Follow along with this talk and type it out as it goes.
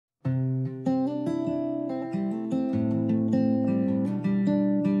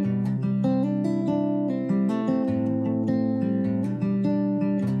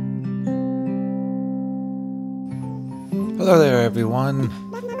Hello there, everyone.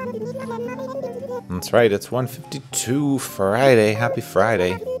 That's right, it's 1:52 Friday. Happy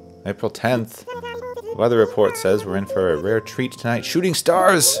Friday, April 10th. The weather report says we're in for a rare treat tonight. Shooting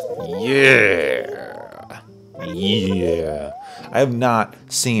stars! Yeah! Yeah! I have not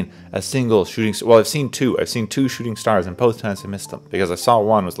seen a single shooting star. Well, I've seen two. I've seen two shooting stars, and both times I missed them. Because I saw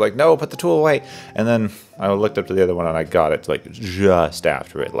one, was like, no, put the tool away. And then I looked up to the other one, and I got it, like, just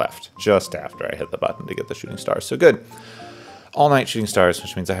after it left. Just after I hit the button to get the shooting stars. So good. All-night shooting stars,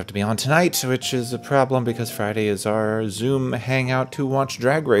 which means I have to be on tonight, which is a problem because Friday is our Zoom hangout to watch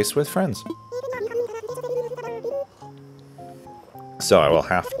Drag Race with friends. So I will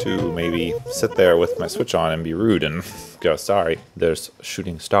have to maybe sit there with my Switch on and be rude and go, sorry, there's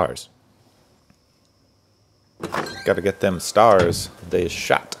shooting stars. Gotta get them stars they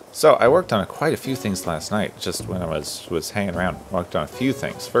shot. So I worked on quite a few things last night, just when I was hanging around. Worked on a few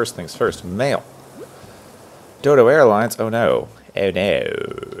things. First things first, mail. Dodo Airlines, oh no. Oh no.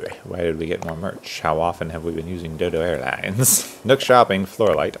 Why did we get more merch? How often have we been using Dodo Airlines? Nook Shopping,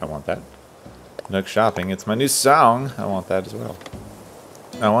 Floorlight, I want that. Nook Shopping, it's my new song. I want that as well.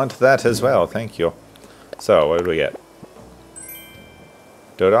 I want that as well, thank you. So, what did we get?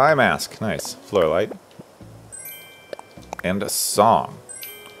 Dodo Eye Mask, nice. Floorlight. And a song.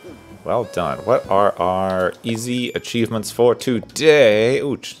 Well done. What are our easy achievements for today?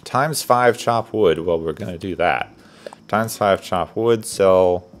 Ooh, times 5 chop wood. Well, we're going to do that. Times 5 chop wood,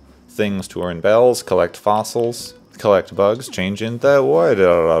 sell things to earn bells, collect fossils, collect bugs, change in the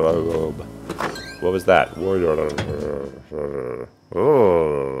wardrobe. What was that? Wardrobe.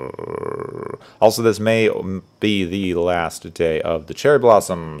 Also, this may be the last day of the cherry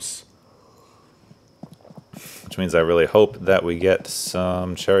blossoms. Which means I really hope that we get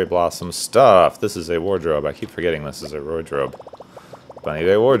some cherry blossom stuff. This is a wardrobe. I keep forgetting this is a wardrobe. Bunny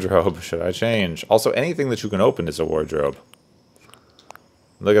Day wardrobe. Should I change? Also, anything that you can open is a wardrobe.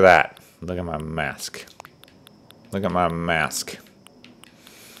 Look at that. Look at my mask. Look at my mask.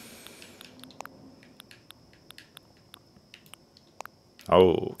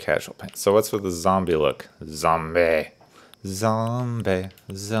 Oh, casual pants. So what's with the zombie look? Zombie. Zombie.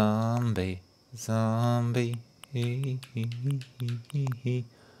 Zombie. Zombie.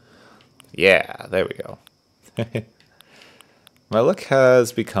 Yeah, there we go. My look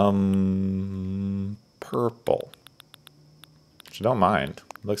has become purple, which I don't mind.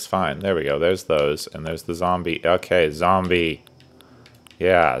 Looks fine. There we go. There's those, and there's the zombie. Okay, zombie.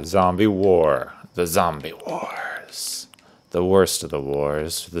 Yeah, zombie war. The zombie wars. The worst of the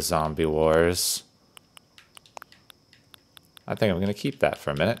wars. The zombie wars. I think I'm going to keep that for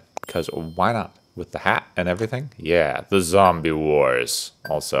a minute, because why not? With the hat and everything? Yeah, the zombie wars.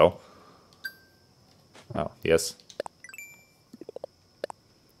 Also. Oh, yes.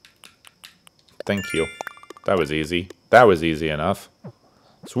 Thank you. That was easy. That was easy enough.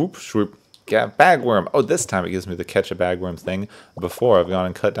 Swoop, swoop. Get bagworm. Oh, this time it gives me the catch a bagworm thing. Before I've gone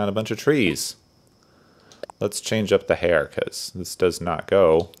and cut down a bunch of trees. Let's change up the hair, because this does not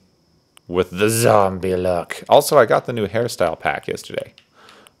go with the zombie look. Also, I got the new hairstyle pack yesterday.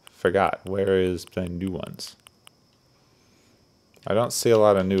 Forgot. Where is the new ones? I don't see a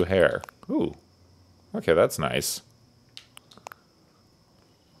lot of new hair. Ooh. Okay, that's nice.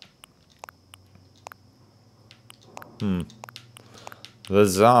 The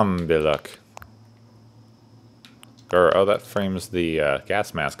zombie look. Oh, that frames the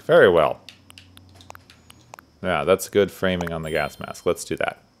gas mask very well. Yeah, that's good framing on the gas mask. Let's do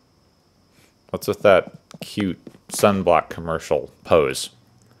that. What's with that cute sunblock commercial pose?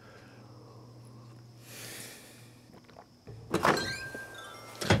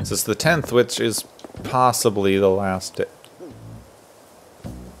 This is the 10th, which is possibly the last day.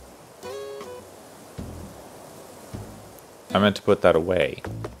 I meant to put that away.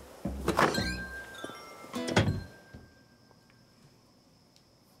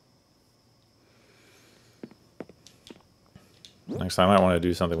 Next time I might want to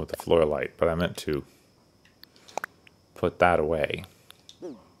do something with the floor light, but I meant to put that away.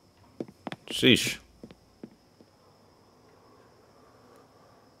 Sheesh.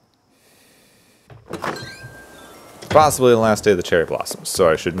 Possibly the last day of the cherry blossoms, so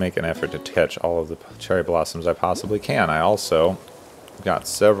I should make an effort to catch all of the cherry blossoms I possibly can. I also got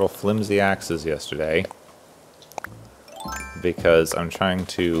several flimsy axes yesterday because I'm trying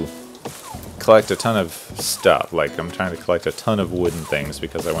to collect a ton of stuff. Like, I'm trying to collect a ton of wooden things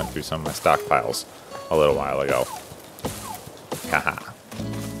because I went through some of my stockpiles a little while ago. Haha.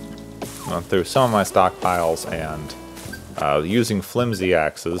 Went through some of my stockpiles and using flimsy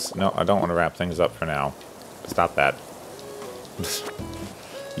axes. No, I don't want to wrap things up for now. Stop that.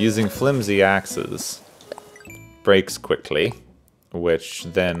 Using flimsy axes breaks quickly, which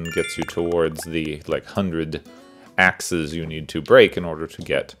then gets you towards the, like, 100 axes you need to break in order to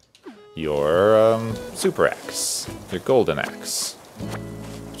get your super axe, your golden axe,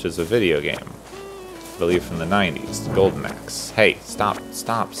 which is a video game, I believe from the 90s, the golden axe. Hey, stop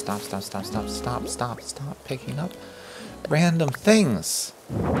picking up random things,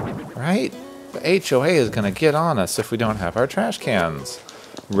 right? The HOA is gonna get on us if we don't have our trash cans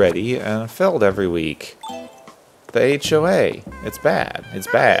ready and filled every week. The HOA, it's bad, it's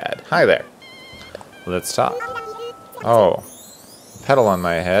bad. Hi there. Let's talk. Oh. Pedal on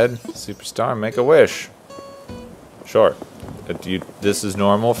my head. Superstar, make a wish. Sure. This is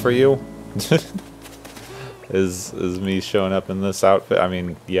normal for you? Is me showing up in this outfit? I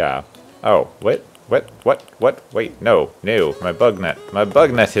mean, yeah. Oh, what? Wait, no, my bug net. My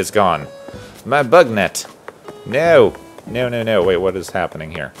bug net is gone. My bug net. No. Wait, what is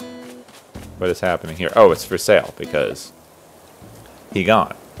happening here? What is happening here? Oh, it's for sale because he's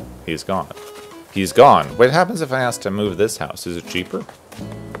gone. He's gone. What happens if I ask to move this house? Is it cheaper?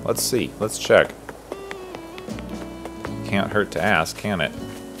 Let's see. Let's check. Can't hurt to ask, can it?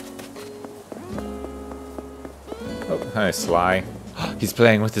 Oh, hi, Sly. He's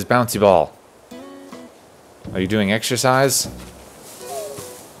playing with his bouncy ball. Are you doing exercise?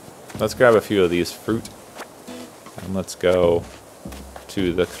 Let's grab a few of these fruit. And let's go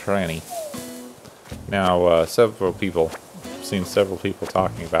to the cranny. Now, several people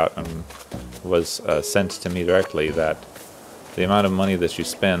talking about and was sent to me directly that the amount of money that you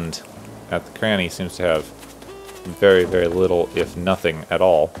spend at the cranny seems to have very, very little, if nothing at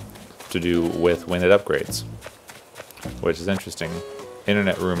all, to do with when it upgrades. Which is interesting.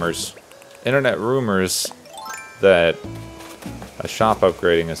 Internet rumors that a shop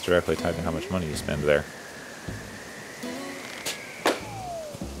upgrading is directly tied to how much money you spend there.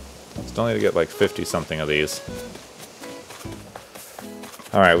 Still need to get like 50-something of these.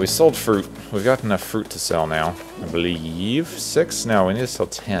 Alright, we sold fruit. We've got enough fruit to sell now. I believe 6? No, we need to sell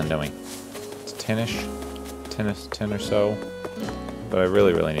 10, don't we? It's 10-ish? 10 or so. But I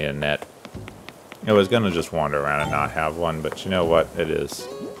really, really need a net. I was going to just wander around and not have one, but you know what? It is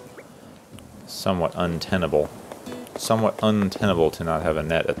somewhat untenable. Somewhat untenable to not have a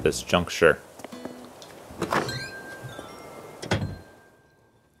net at this juncture.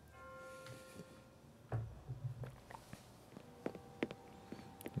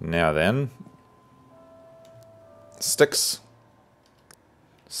 Now then, sticks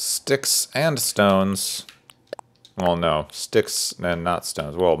and stones. Well, no, sticks and not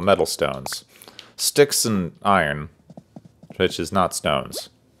stones. Well, metal stones. Sticks and iron, which is not stones.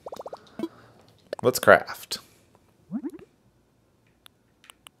 Let's craft.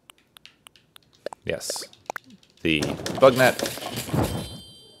 Yes, the bug net.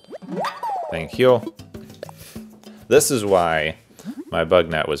 Thank you. This is why my bug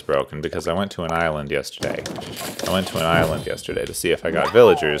net was broken, because I went to an island yesterday. To see if I got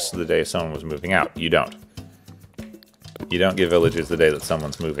villagers the day someone was moving out. You don't. You don't get villagers the day that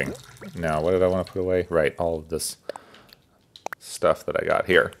someone's moving. Now, what did I want to put away? Right, all of this stuff that I got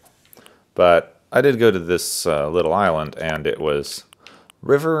here. But I did go to this little island, and it was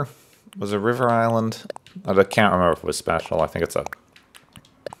river. Was a river island. I can't remember if it was special. I think it's a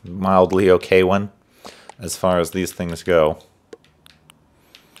mildly okay one, as far as these things go.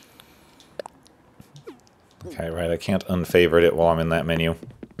 Okay, right, I can't unfavorite it while I'm in that menu.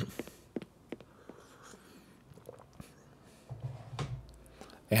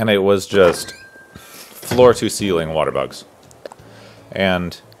 And it was just floor-to-ceiling water bugs.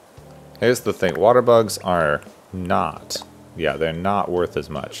 And here's the thing, water bugs are not, they're not worth as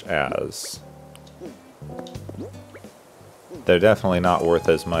much as... They're definitely not worth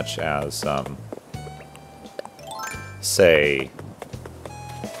as much as, say,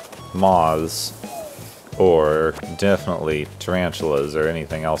 moths, or definitely tarantulas, or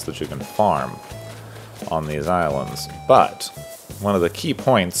anything else that you can farm on these islands. But one of the key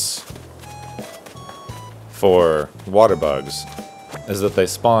points for water bugs is that they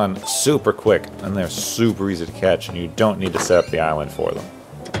spawn super quick, and they're super easy to catch, and you don't need to set up the island for them.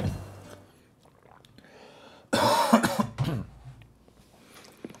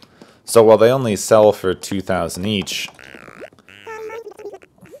 So while they only sell for 2,000 each...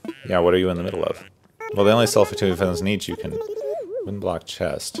 Yeah, what are you in the middle of? Well, they only sell for 2,000 each, you can... Wooden block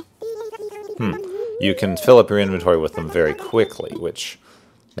chest. You can fill up your inventory with them very quickly, which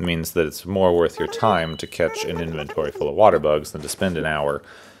means that it's more worth your time to catch an inventory full of water bugs than to spend an hour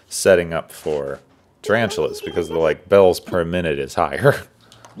setting up for tarantulas, because the, like, bells per minute is higher.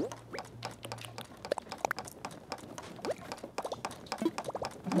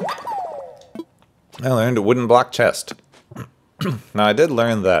 I learned a wooden block chest. Now, I did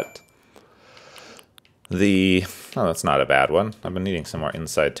learn that the... Oh, that's not a bad one. I've been needing some more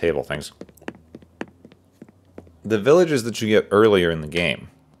inside table things. The villagers that you get earlier in the game,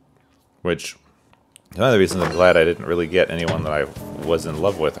 which... One of the reasons I'm glad I didn't really get anyone that I was in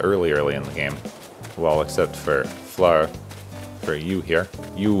love with early in the game. Well, except for Flora. For you here.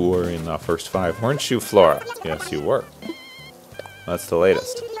 You were in the first 5, weren't you, Flora? Yes, you were. That's the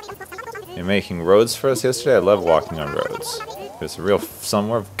latest. You're making roads for us yesterday? I love walking on roads. There's a real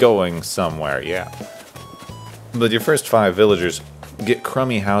somewhere of going somewhere, yeah. But your first 5 villagers get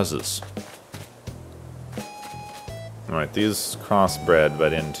crummy houses. Alright, these crossbred,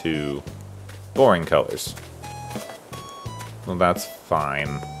 but into boring colors. Well, that's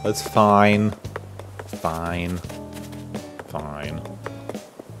fine. That's fine. Fine. Fine.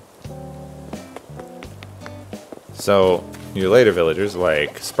 So, your later villagers,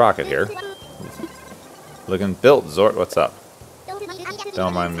 like Sprocket here. Looking built, Zort, what's up?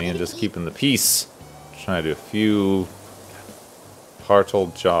 Don't mind me, I'm just keeping the peace. Trying to do a few partial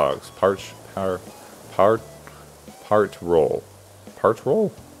jogs. Part roll. Part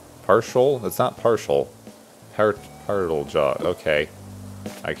roll? Partial? It's not partial. Partial jog. Okay.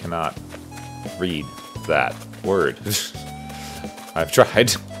 I cannot read that word. I've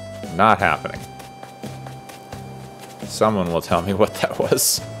tried. Not happening. Someone will tell me what that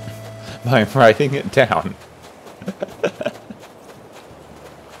was by writing it down.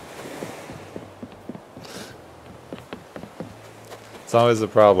 It's always a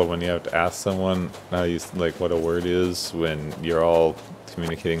problem when you have to ask someone how you like what a word is when you're all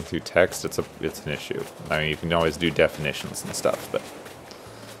communicating through text. It's an issue. I mean, you can always do definitions and stuff, but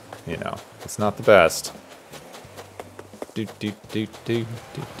you know, it's not the best.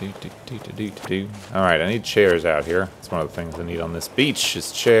 Alright, I need chairs out here. It's one of the things I need on this beach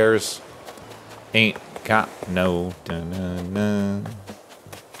is chairs. Ain't got no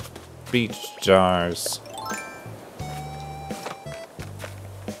beach jars.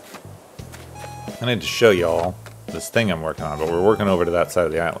 I need to show y'all this thing I'm working on, but we're working over to that side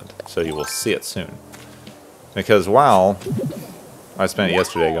of the island, so you will see it soon. Because while I spent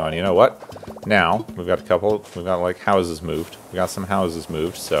yesterday going, you know what? Now, we've got like houses moved. We got some houses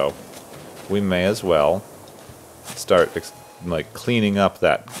moved, so we may as well start like cleaning up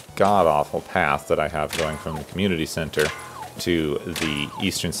that god-awful path that I have going from the community center to the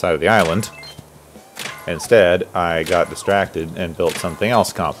eastern side of the island. Instead, I got distracted and built something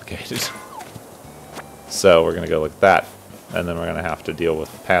else complicated. So we're going to go like that, and then we're going to have to deal with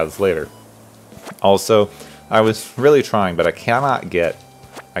paths later. Also, I was really trying, but I cannot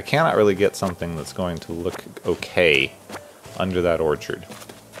really get something that's going to look okay under that orchard.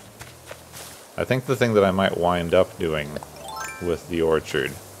 I think the thing that I might wind up doing with the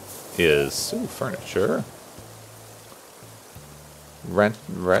orchard is... Ooh, furniture. What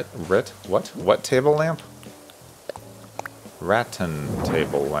table lamp? Rattan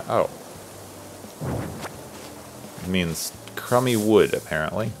table lamp. Oh. It means crummy wood,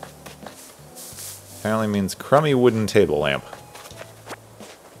 apparently. Apparently means crummy wooden table lamp.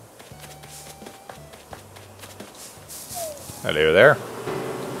 Hello there.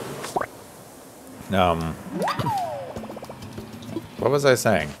 What was I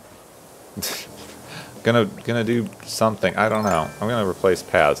saying? gonna do something. I don't know. I'm gonna replace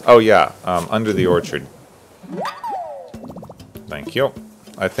paths. Oh yeah, under the orchard. Thank you.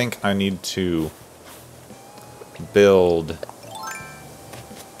 I think I need to build,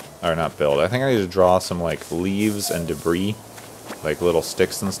 or not build. I think I need to draw some like leaves and debris, like little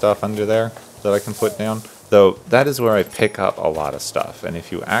sticks and stuff under there that I can put down. Though that is where I pick up a lot of stuff, and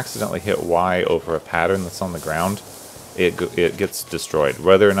if you accidentally hit Y over a pattern that's on the ground, it gets destroyed.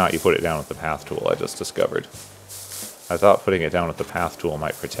 Whether or not you put it down with the path tool, I just discovered. I thought putting it down with the path tool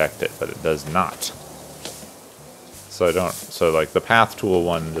might protect it, but it does not. So like the path tool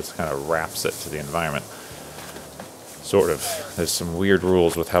one just kind of wraps it to the environment. Sort of. There's some weird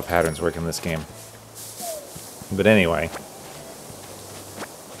rules with how patterns work in this game. But anyway.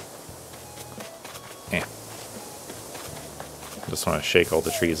 Just want to shake all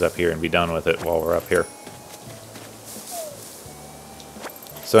the trees up here and be done with it while we're up here.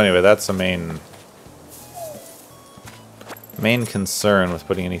 So anyway, that's the main concern with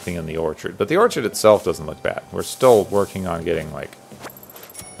putting anything in the orchard. But the orchard itself doesn't look bad. We're still working on getting like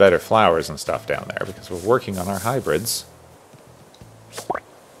better flowers and stuff down there because we're working on our hybrids.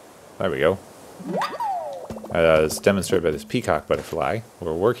 There we go. As demonstrated by this peacock butterfly,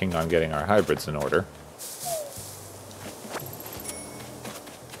 we're working on getting our hybrids in order.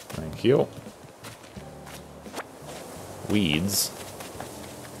 Thank you. Weeds.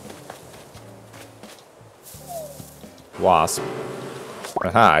 Wasp.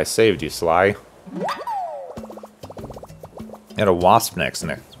 Aha, I saved you, Sly. Had a wasp nest.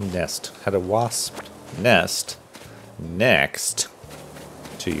 Had a wasp nest next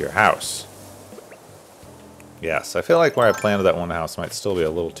to your house. Yes, I feel like where I planted that one house might still be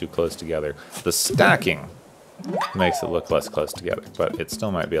a little too close together. The stacking makes it look less close together, but it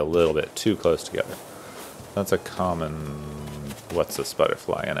still might be a little bit too close together. That's a common... What's this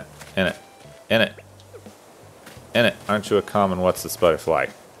butterfly? In it. Aren't you a common what's this butterfly?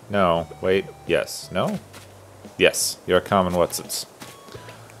 No. Wait. Yes. No? Yes. You're a common what's-its.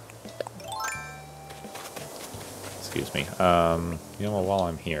 Excuse me. You know what, while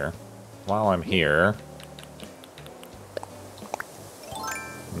I'm here...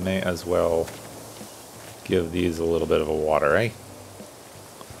 May as well give these a little bit of a water, eh?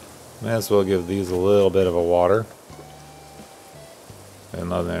 May as well give these a little bit of a water. And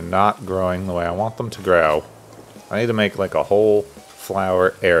though they're not growing the way I want them to grow, I need to make like a whole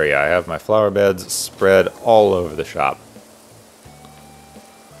flower area. I have my flower beds spread all over the shop.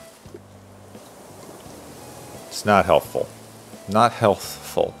 It's not helpful. Not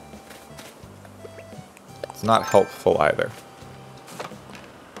healthful. It's not helpful either.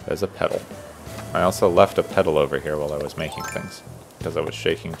 There's a petal. I also left a petal over here while I was making things, because I was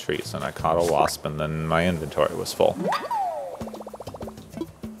shaking trees and I caught a wasp and then my inventory was full.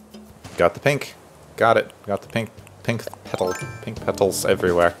 Got the pink. Got it. Got the pink petal. Pink petals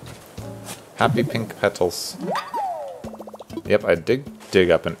everywhere. Happy pink petals. Yep, I did dig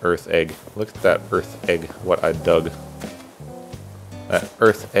up an earth egg. Look at that earth egg, what I dug. That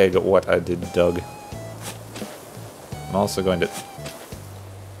earth egg, what I did dug. I'm also going to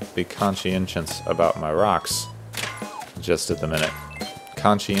be conscientious about my rocks just at the minute.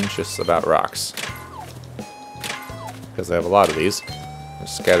 Conscientious about rocks. Because I have a lot of these. They're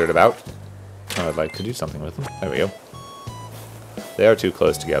scattered about. I'd like to do something with them. There we go. They are too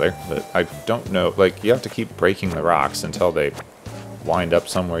close together, but I don't know. Like, you have to keep breaking the rocks until they wind up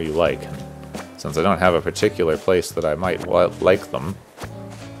somewhere you like. And since I don't have a particular place that I might like them,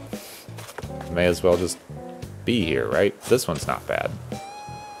 may as well just be here, right? This one's not bad.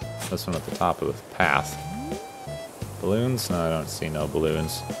 This one at the top of the path. Balloons? No, I don't see no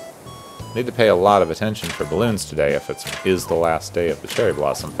balloons. Need to pay a lot of attention for balloons today if it is the last day of the Cherry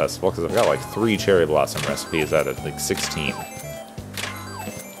Blossom Festival, because I've got like 3 Cherry Blossom recipes out of like 16.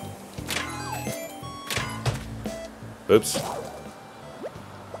 Oops.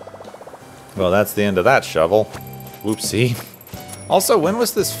 Well, that's the end of that shovel. Whoopsie. Also, when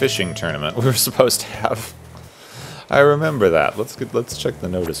was this fishing tournament we were supposed to have? I remember that. Let's check the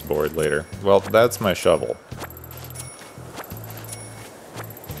notice board later. Well, that's my shovel.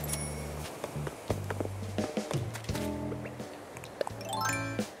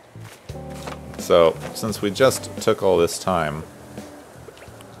 So, since we just took all this time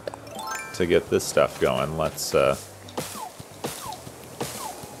to get this stuff going, let's, I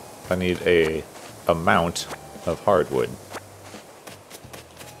need a amount of hardwood.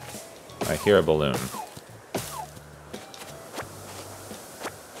 I hear a balloon.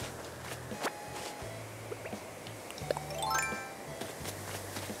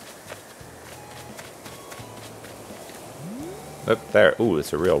 Oh, there. Ooh,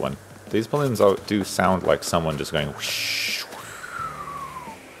 it's a real one. These balloons do sound like someone just going whoosh.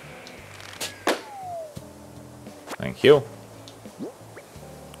 Thank you.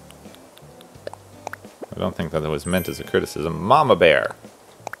 I don't think that was meant as a criticism. Mama Bear!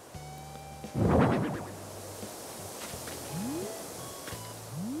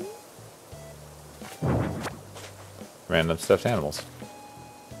 Random stuffed animals.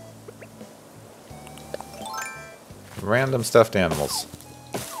 Random stuffed animals.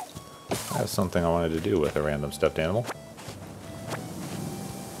 I have something I wanted to do with a random stuffed animal.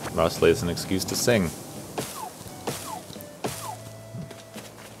 Mostly as an excuse to sing.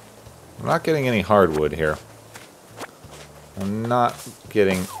 I'm not getting any hardwood here. I'm not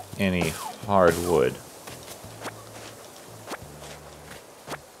getting any hardwood.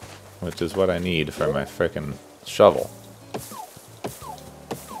 Which is what I need for my frickin' shovel.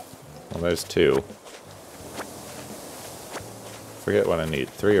 Well, there's 2. Forget what I need.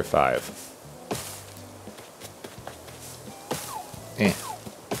 3 or 5. I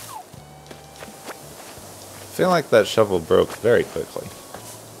feel like that shovel broke very quickly.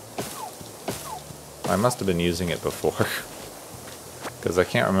 I must have been using it before. Because I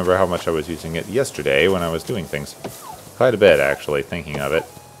can't remember how much I was using it yesterday when I was doing things. Quite a bit, actually, thinking of it.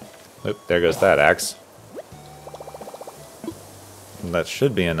 Oop, there goes that axe. And that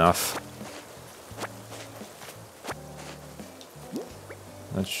should be enough.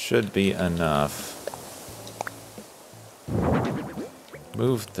 That should be enough.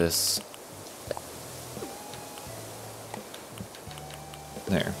 move this.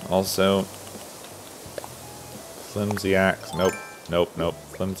 There. Also, flimsy axe. Nope. Nope, nope.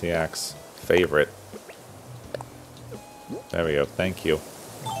 Flimsy axe. Favorite. There we go. Thank you.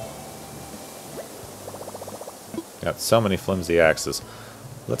 Got so many flimsy axes.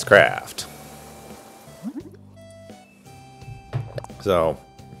 Let's craft. So,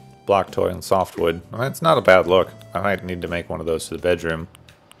 block toy and softwood. I mean, it's not a bad look. I might need to make one of those for the bedroom.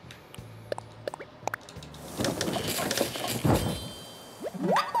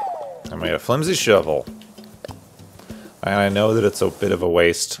 I made a flimsy shovel. And I know that it's a bit of a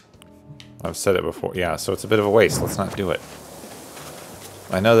waste. I've said it before. Yeah, so it's a bit of a waste. Let's not do it.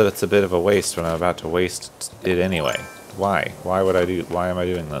 I know that it's a bit of a waste when I'm about to waste it anyway. Why? Why am I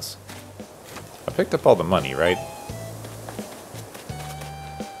doing this? I picked up all the money, right?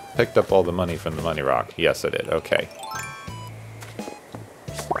 Picked up all the money from the money rock. Yes, I did. Okay.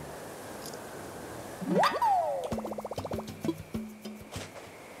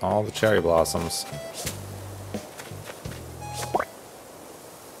 All the cherry blossoms.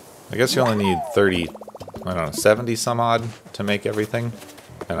 I guess you only need 30, I don't know, 70 some odd to make everything.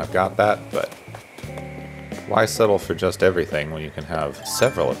 And I've got that, but why settle for just everything when you can have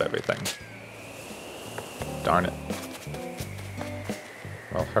several of everything? Darn it.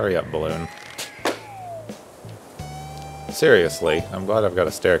 Well, hurry up, balloon. Seriously, I'm glad I've got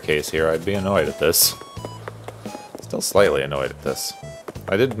a staircase here. I'd be annoyed at this. Still slightly annoyed at this.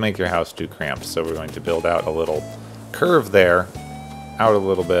 I did make your house too cramped, so we're going to build out a little curve there. Out a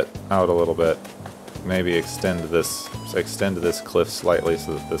little bit, out a little bit. Maybe extend this cliff slightly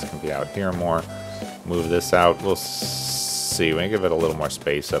so that this can be out here more. Move this out. We'll see. We give it a little more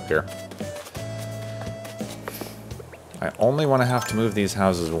space up here. I only want to have to move these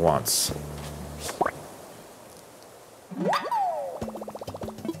houses once.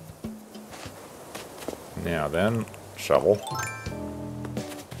 Now then, shovel.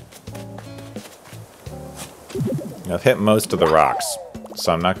 I've hit most of the rocks,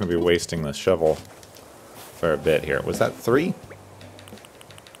 so I'm not going to be wasting the shovel for a bit here. Was that 3?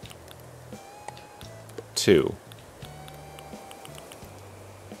 2.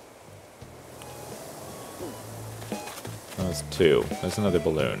 That was 2. There's another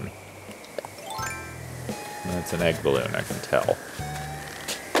balloon. That's an egg balloon, I can tell.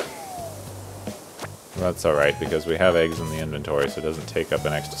 That's alright, because we have eggs in the inventory, so it doesn't take up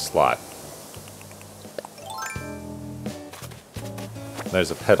an extra slot.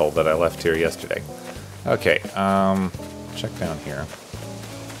 There's a pedal that I left here yesterday. Okay, check down here.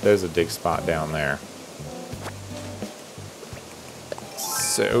 There's a dig spot down there.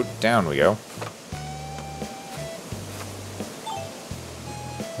 So, down we go.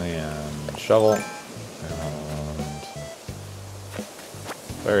 And shovel. And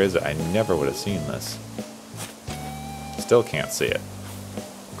where is it? I never would have seen this. Still can't see it.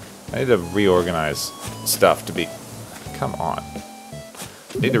 I need to reorganize stuff to be... Come on.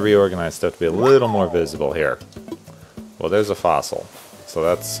 I need to reorganize stuff to be a little more visible here. Well, there's a fossil. So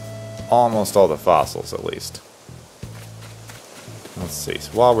that's almost all the fossils, at least. Let's see.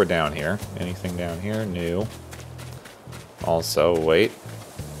 So while we're down here, anything down here? New. Also, wait.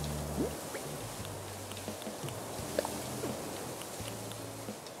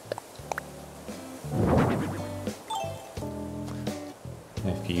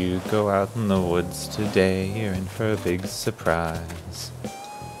 If you go out in the woods today, you're in for a big surprise.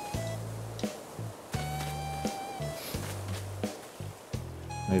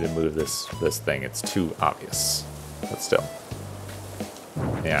 I need to move this thing. It's too obvious. But still.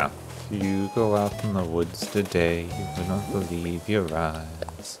 Yeah. If you go out in the woods today, you will not believe your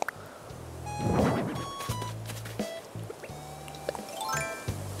eyes.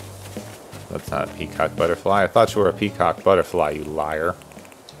 That's not a peacock butterfly. I thought you were a peacock butterfly, you liar.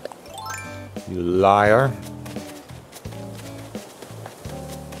 You liar.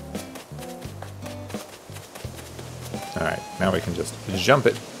 Alright, now we can just jump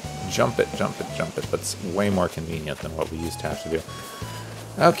it. Jump it, jump it, jump it. That's way more convenient than what we used to have to do.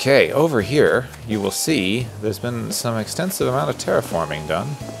 Okay, over here, you will see there's been some extensive amount of terraforming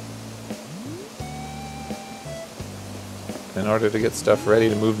done in order to get stuff ready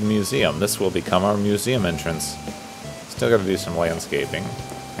to move to the museum. This will become our museum entrance. Still got to do some landscaping,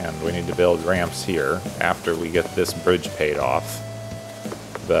 and we need to build ramps here after we get this bridge paid off.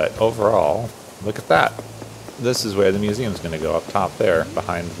 But overall, look at that. This is where the museum's going to go, up top there,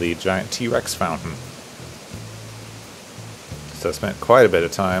 behind the giant T-Rex fountain. So I spent quite a bit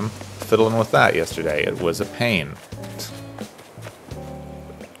of time fiddling with that yesterday. It was a pain.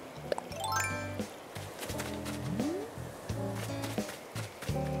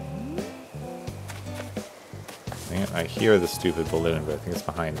 I hear the stupid balloon, but I think it's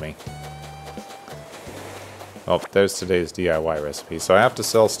behind me. Oh, there's today's DIY recipe. So I have to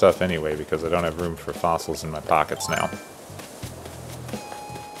sell stuff anyway because I don't have room for fossils in my pockets now.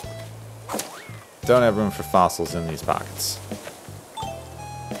 Don't have room for fossils in these pockets.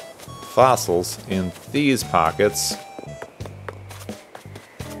 Fossils in these pockets.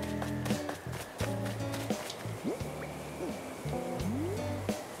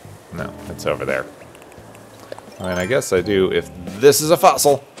 No, it's over there. I mean, I guess I do if this is a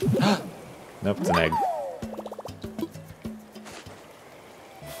fossil. Nope, it's an egg.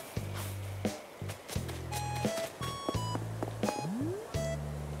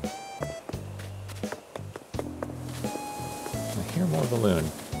 I hear more balloon.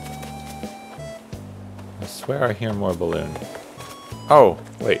 I swear I hear more balloon. Oh,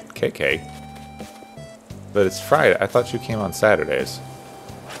 wait, KK. But it's Friday. I thought you came on Saturdays.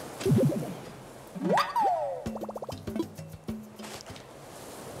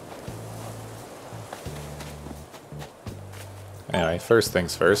 Anyway, first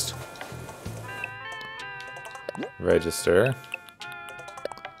things first. Register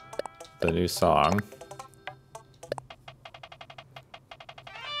the new song.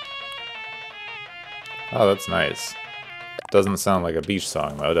 Oh, that's nice. Doesn't sound like a beach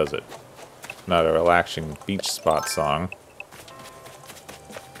song, though, does it? Not a relaxing beach spot song.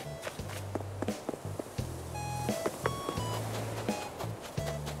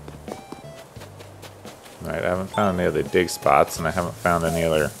 Alright, I haven't found any other dig spots, and I haven't found any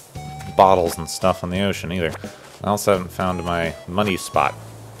other bottles and stuff on the ocean either. I also haven't found my money spot.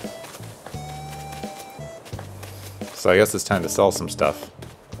 So I guess it's time to sell some stuff.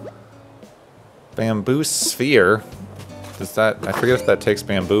 Bamboo sphere? Does that... I forget if that takes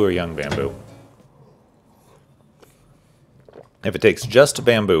bamboo or young bamboo. If it takes just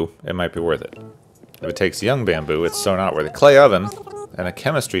bamboo, it might be worth it. If it takes young bamboo, it's so not worth it. Clay oven and a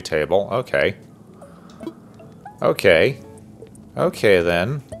chemistry table. Okay. Okay. Okay,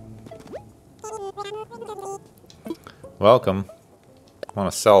 then. Welcome. I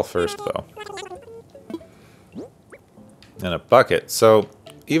want to sell first, though. And a bucket. So,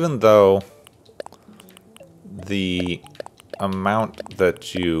 even though the amount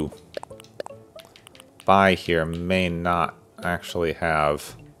that you buy here may not actually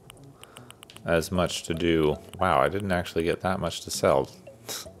have as much to do... Wow, I didn't actually get that much to sell.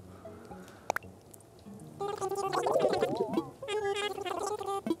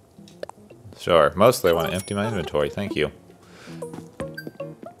 Sure. Mostly I want to empty my inventory. Thank you.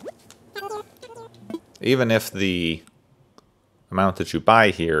 Even if the amount that you buy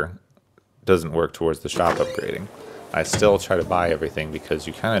here doesn't work towards the shop upgrading, I still try to buy everything because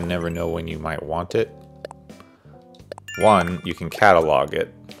you kind of never know when you might want it. One, you can catalog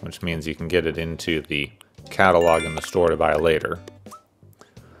it, which means you can get it into the catalog in the store to buy later.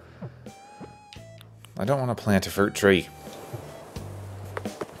 I don't want to plant a fruit tree.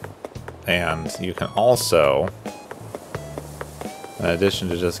 And you can also, in addition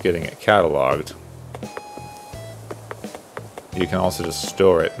to just getting it cataloged, you can also just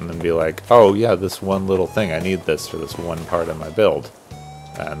store it and then be like, oh yeah, this one little thing, I need this for this one part of my build.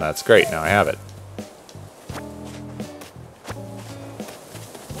 And that's great, now I have it.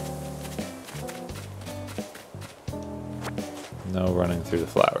 No running through the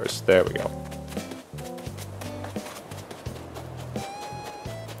flowers. There we go.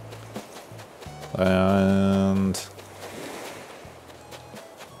 And...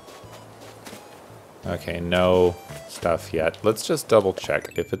 okay, no stuff yet. Let's just double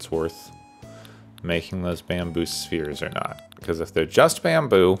check if it's worth making those bamboo spheres or not. Because if they're just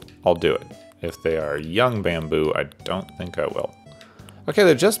bamboo, I'll do it. If they are young bamboo, I don't think I will. Okay,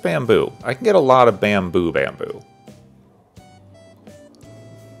 they're just bamboo. I can get a lot of bamboo.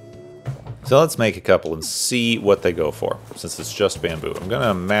 So let's make a couple and see what they go for, since it's just bamboo. I'm going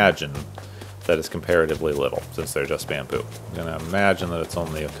to imagine that it's comparatively little, since they're just bamboo. I'm going to imagine that it's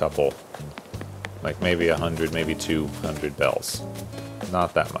only a couple, like maybe 100, maybe 200 bells.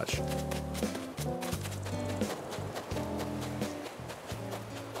 Not that much.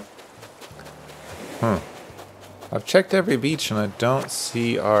 I've checked every beach and I don't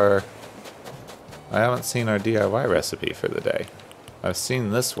see I haven't seen our DIY recipe for the day. I've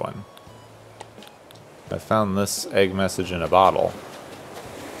seen this one. I found this egg message in a bottle.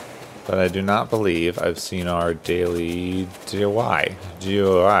 But I do not believe I've seen our daily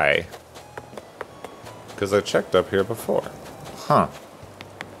DIY. Because I checked up here before. Huh.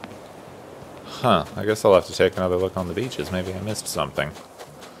 I guess I'll have to take another look on the beaches. Maybe I missed something.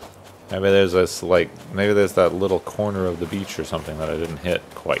 Maybe there's this, maybe there's that little corner of the beach or something that I didn't hit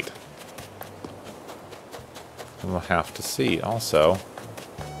quite. And we'll have to see. Also,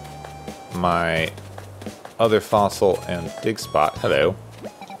 my other fossil and dig spot. Hello.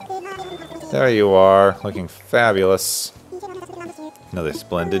 There you are, looking fabulous. Another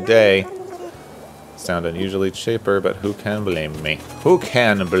splendid day. Sound unusually cheaper, but who can blame me? Who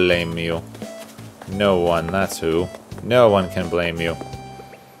can blame you? No one, that's who. No one can blame you.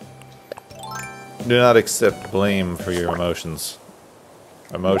 Do not accept blame for your emotions.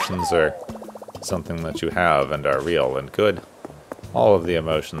 Emotions are something that you have and are real and good. All of the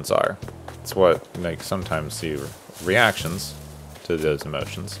emotions are. It's what makes sometimes your reactions to those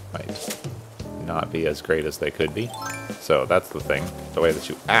emotions might not be as great as they could be. So that's the thing. The way that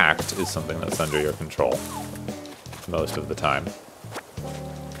you act is something that's under your control most of the time.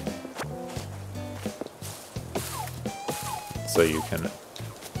 So you can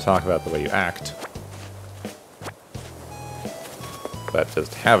talk about the way you act. But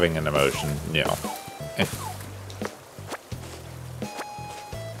just having an emotion, you know.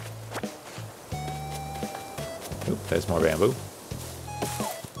 Oop, there's more bamboo.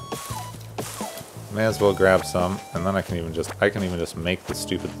 May as well grab some, and then I can even just make the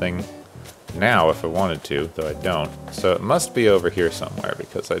stupid thing now if I wanted to, though I don't. So it must be over here somewhere,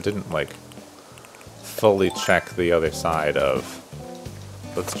 because I didn't, like, fully check the other side of...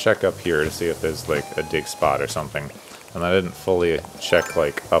 Let's check up here to see if there's, like, a dig spot or something. And I didn't fully check,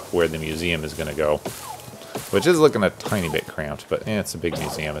 like, up where the museum is gonna go. Which is looking a tiny bit cramped, but it's a big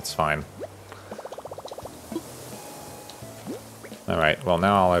museum, it's fine. Alright, well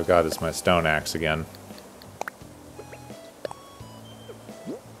now all I've got is my stone axe again.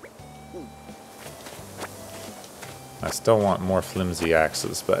 I still want more flimsy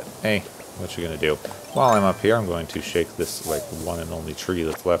axes, but hey, what you gonna do? While I'm up here, I'm going to shake this, like, one and only tree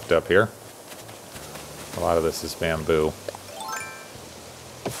that's left up here. A lot of this is bamboo.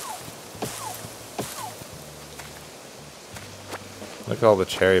 Look at all the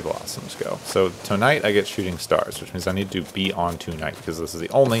cherry blossoms go. So tonight I get shooting stars, which means I need to be on tonight, because this is the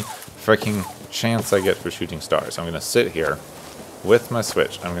only freaking chance I get for shooting stars. I'm going to sit here with my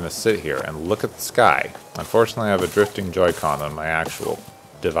Switch. I'm going to sit here and look at the sky. Unfortunately, I have a drifting Joy-Con on my actual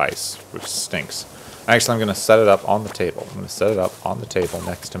device, which stinks. Actually, I'm going to set it up on the table. I'm going to set it up on the table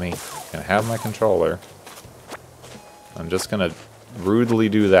next to me. I'm going to have my controller. I'm just going to rudely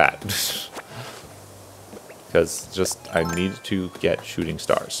do that. Because I need to get shooting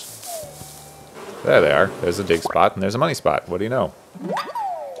stars. There they are. There's a dig spot and there's a money spot. What do you know?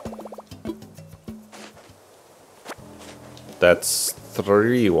 That's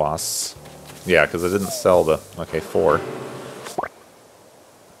 3 was. Yeah, because I didn't sell the... Okay, 4.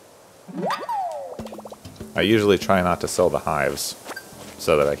 I usually try not to sell the hives,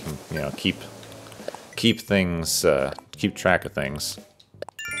 so that I can, you know, keep things, keep track of things.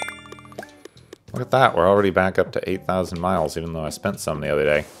 Look at that, we're already back up to 8,000 miles, even though I spent some the other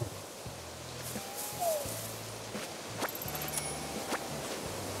day.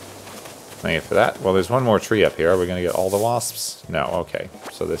 Thank you for that. Well, there's one more tree up here. Are we going to get all the wasps? No, okay.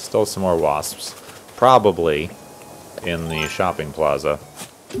 So there's still some more wasps. Probably in the shopping plaza.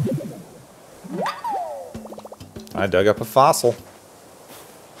 I dug up a fossil.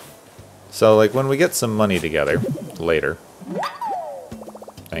 So, like, when we get some money together, later...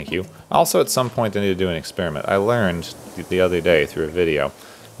 Thank you. Also, at some point, I need to do an experiment. I learned the other day through a video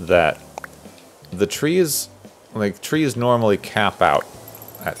that the trees, like, trees normally cap out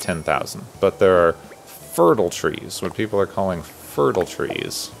at 10,000, but there are fertile trees, what people are calling fertile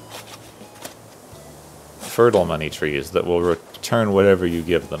trees. Fertile money trees that will return whatever you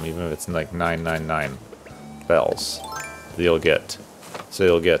give them, even if it's like 999 bells. You'll get, so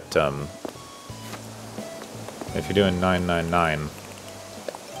you'll get, if you're doing 999,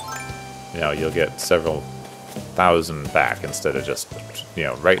 you know, you'll get several thousand back instead of just, you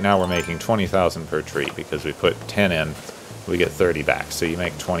know, right now we're making 20,000 per tree because we put 10 in, we get 30 back, so you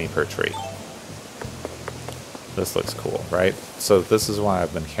make 20 per tree. This looks cool, right? So this is why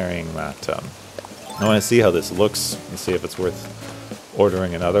I've been carrying that, I want to see how this looks and see if it's worth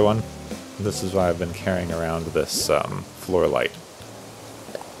ordering another one. This is why I've been carrying around this, floor light.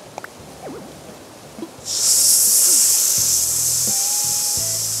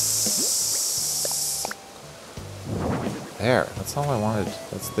 There, that's all I wanted.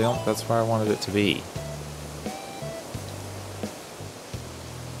 That's where I wanted it to be.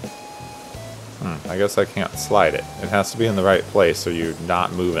 I guess I can't slide it. It has to be in the right place so you're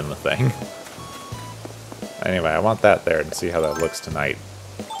not moving the thing. Anyway, I want that there and see how that looks tonight.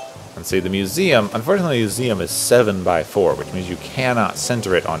 And see, the museum, unfortunately the museum is 7x4, which means you cannot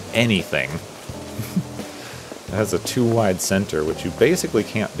center it on anything. It has a too wide center, which you basically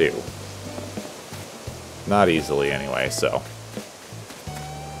can't do. Not easily, anyway, so.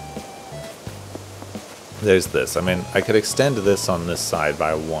 There's this. I mean, I could extend this on this side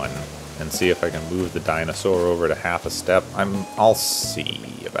by 1 and see if I can move the dinosaur over to half a step. I'll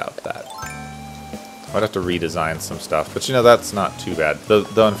see about that. I'd have to redesign some stuff, but you know, that's not too bad.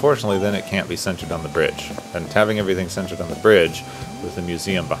 Though unfortunately, then it can't be centered on the bridge. And having everything centered on the bridge with the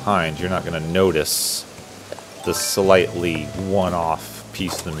museum behind, you're not going to notice the slightly one-off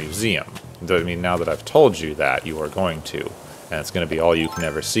piece of the museum. I mean, now that I've told you that, you are going to. And it's going to be all you can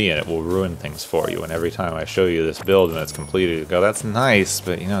ever see, and it will ruin things for you. And every time I show you this build and it's completed, you go, that's nice,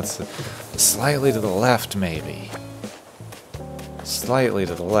 but you know, it's slightly to the left, maybe. Slightly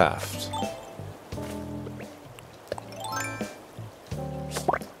to the left.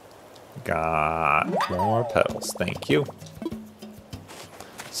 Got more petals, thank you.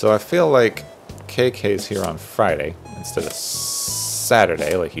 So I feel like KK's here on Friday instead of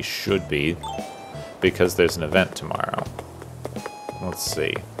Saturday, like he should be, because there's an event tomorrow. Let's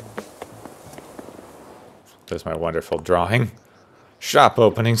see. There's my wonderful drawing. Shop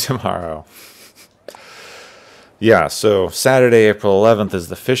opening tomorrow. Yeah, so Saturday, April 11th is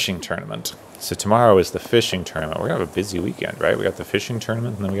the fishing tournament. So tomorrow is the fishing tournament. We're going to have a busy weekend, right? We got the fishing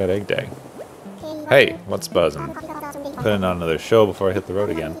tournament, and then we got Egg Day. Hey, what's buzzing? Putting on another show before I hit the road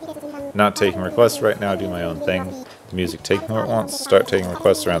again. Not taking requests right now, do my own thing. The music taking where it wants. Start taking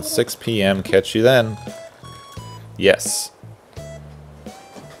requests around 6 p.m. Catch you then. Yes.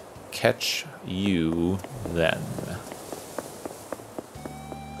 Catch you then.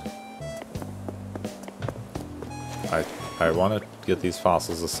 I want to get these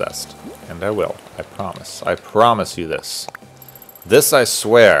fossils assessed. And I will. I promise. I promise you this. This I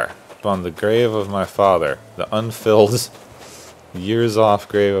swear upon the grave of my father. The unfilled, years off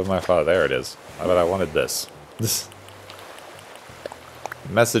grave of my father. There it is. I bet I wanted this. This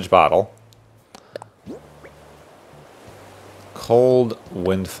message bottle. Cold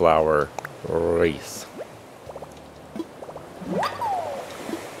windflower wreath.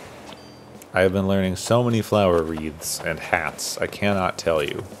 I have been learning so many flower wreaths and hats. I cannot tell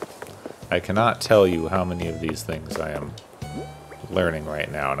you. I cannot tell you how many of these things I am learning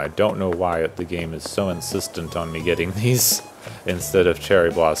right now, and I don't know why the game is so insistent on me getting these instead of cherry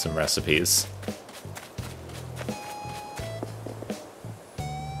blossom recipes.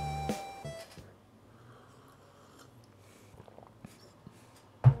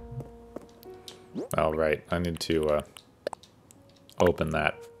 Oh, right. I need to open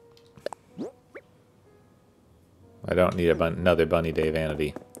that. I don't need another Bunny Day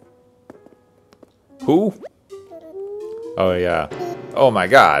vanity. Who? Oh, yeah. Oh, my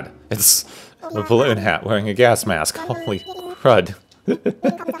God. It's a balloon hat wearing a gas mask. Holy crud.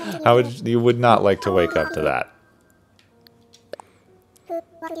 How would you would not like to wake up to that?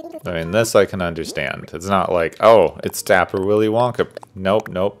 I mean, this I can understand. It's not like, oh, it's Dapper Willy Wonka. Nope,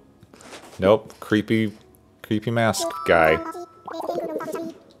 nope. Nope. Creepy mask guy.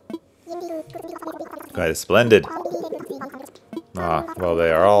 That is splendid. Ah, well,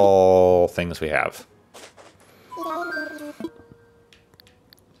 they are all things we have.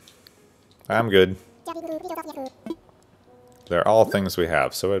 I'm good. They're all things we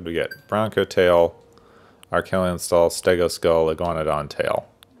have. So what did we get? Bronco tail, Archelian skull, Stego skull, Iguanodon tail.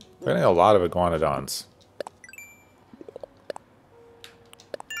 We're getting a lot of Iguanodons.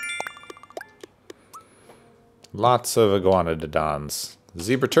 Lots of Iguanodons.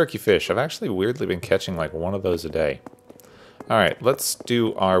 Zebra turkey fish. I've actually weirdly been catching like one of those a day. Alright, let's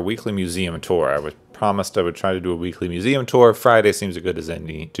do our weekly museum tour. I was promised I would try to do a weekly museum tour. Friday seems as good as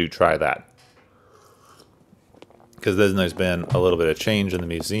any to try that. Because then there's been a little bit of change in the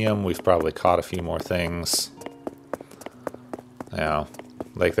museum. We've probably caught a few more things. Now,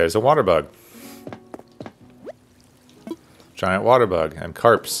 like there's a water bug. Giant water bug and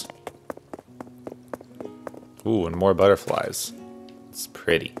carps. Ooh, and more butterflies. It's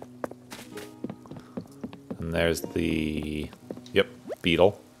pretty. And there's the, yep,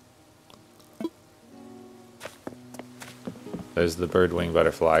 beetle. There's the birdwing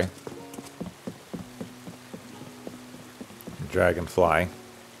butterfly. Dragonfly.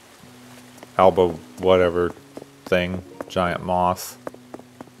 Alba whatever thing. Giant moth.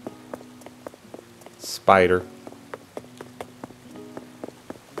 Spider.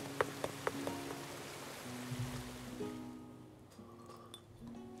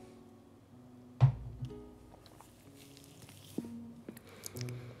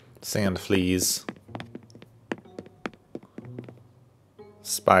 Sand fleas.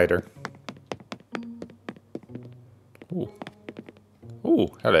 Spider. Ooh. Ooh,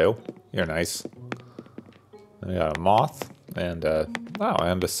 hello. You're nice. We got a moth and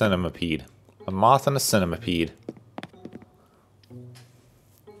and a centipede. A moth and a centipede.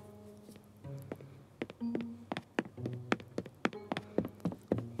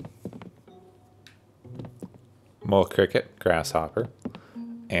 Mole cricket, grasshopper.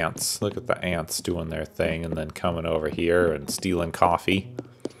 Ants. Look at the ants doing their thing and then coming over here and stealing coffee.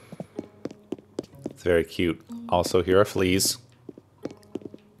 It's very cute. Also, here are fleas.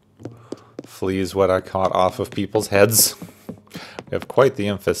 Fleas, what I caught off of people's heads. We have quite the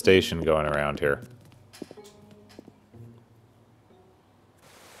infestation going around here.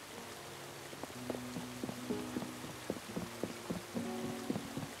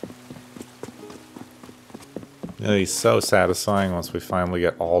 It's so satisfying once we finally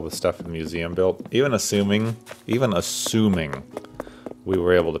get all the stuff in the museum built. Even assuming we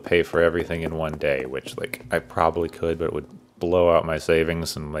were able to pay for everything in one day, which, like, I probably could, but it would blow out my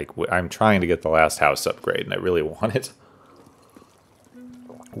savings, and, like, I'm trying to get the last house upgrade, and I really want it.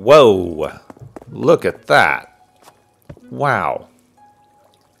 Whoa! Look at that! Wow.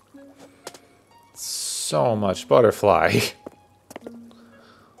 So much butterfly.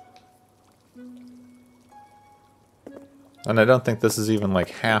 And I don't think this is even like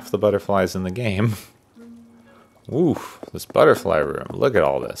half the butterflies in the game. Oof, this butterfly room. Look at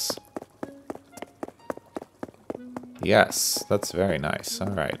all this. Yes, that's very nice.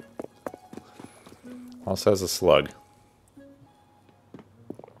 Alright. Also has a slug.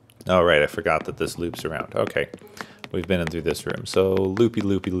 Oh, right, I forgot that this loops around. Okay, we've been in through this room. So, loopy,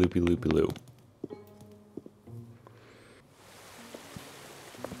 loopy, loopy, loopy, loop.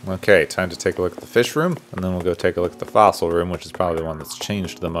 Okay, time to take a look at the fish room, and then we'll go take a look at the fossil room, which is probably the one that's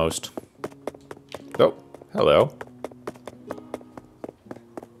changed the most. Oh, hello.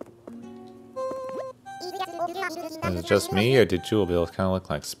 Is it just me, or did Jewel Bills kind of look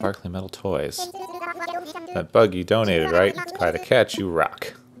like sparkly metal toys? That bug you donated, right? By the catch, you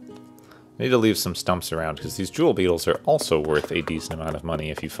rock. I need to leave some stumps around, because these jewel beetles are also worth a decent amount of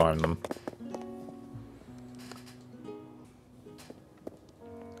money if you farm them.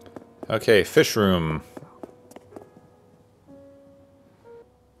 Okay, fish room.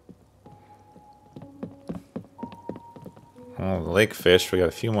 Oh, lake fish. We got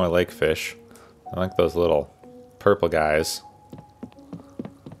a few more lake fish. I like those little purple guys.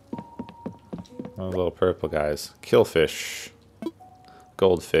 Those little purple guys. Killfish.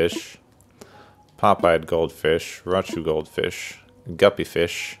 Goldfish. Pop-eyed goldfish. Rachu goldfish. Guppy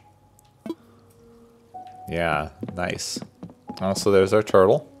fish. Yeah, nice. Also, there's our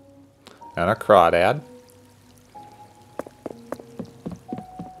turtle. And a crawdad.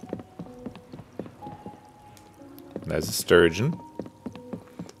 There's a sturgeon.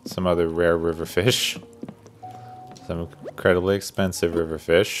 Some other rare river fish. Some incredibly expensive river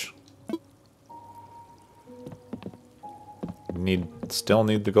fish. Still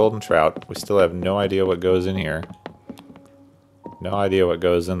need the golden trout. We still have no idea what goes in here. No idea what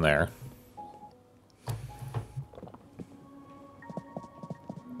goes in there.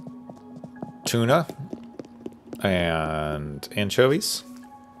 Tuna and anchovies.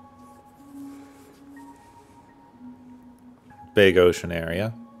 Big ocean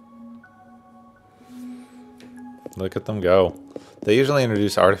area. Look at them go. They usually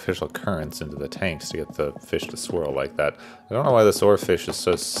introduce artificial currents into the tanks to get the fish to swirl like that. I don't know why this oarfish is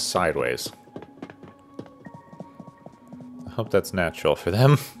so sideways. I hope that's natural for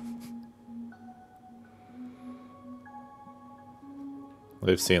them.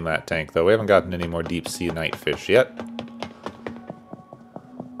 We've seen that tank, though. We haven't gotten any more deep sea night fish yet.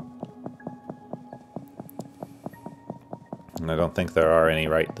 And I don't think there are any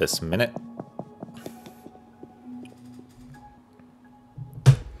right this minute.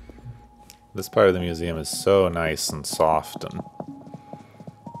 This part of the museum is so nice and soft, and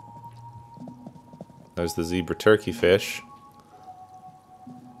there's the zebra turkey fish.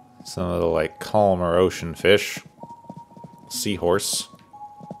 Some of the, like, calmer ocean fish. Seahorse.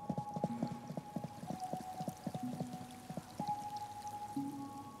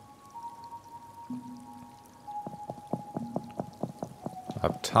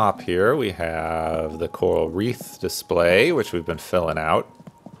 Up top here we have the coral wreath display, which we've been filling out.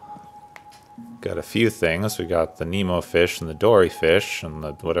 Got a few things. We got the Nemo fish and the Dory fish and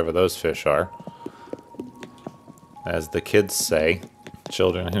the whatever those fish are. As the kids say,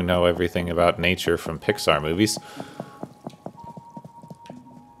 children who know everything about nature from Pixar movies.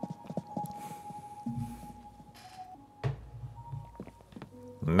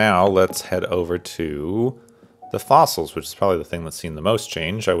 Now let's head over to the fossils, which is probably the thing that's seen the most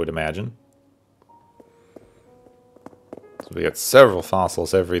change, I would imagine. So we get several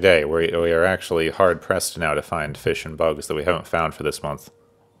fossils every day. We are actually hard-pressed now to find fish and bugs that we haven't found for this month.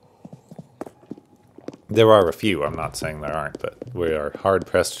 There are a few, I'm not saying there aren't, but we are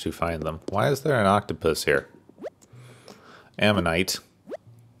hard-pressed to find them. Why is there an octopus here? Ammonite.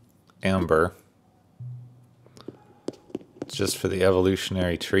 Amber. It's just for the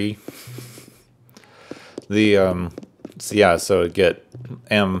evolutionary tree. So it'd get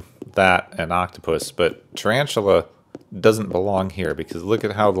that, and octopus, but tarantula doesn't belong here because look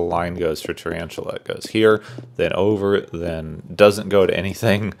at how the line goes for tarantula. It goes here, then over, then doesn't go to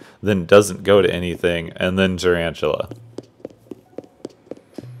anything, then doesn't go to anything, and then tarantula.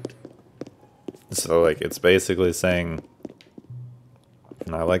 So, like, it's basically saying,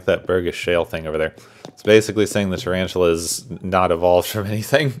 and I like that Burgess Shale thing over there. It's basically saying the tarantula is not evolved from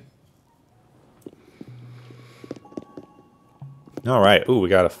anything. Alright, ooh, we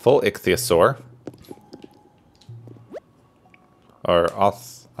got a full ichthyosaur. Or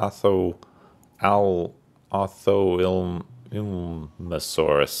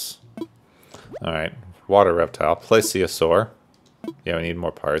Orthoilmasaurus. Alright, water reptile. Plesiosaur. Yeah, we need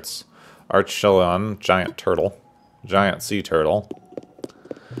more parts. Archelon, giant turtle. Giant sea turtle.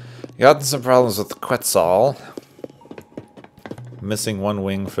 Got some problems with the Quetzal. Missing one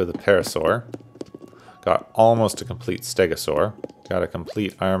wing for the Parasaur. Got almost a complete Stegosaur. Got a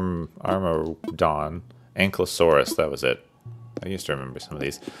complete Armodon. Ankylosaurus, that was it. I used to remember some of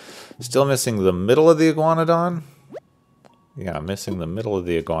these. Still missing the middle of the Iguanodon. Yeah, missing the middle of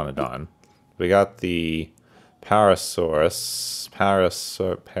the Iguanodon. We got the Parasaurus.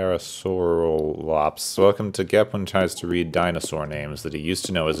 Parasaurolops. Welcome to Gepwin tries to read dinosaur names that he used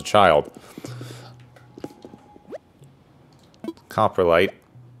to know as a child. Coprolite.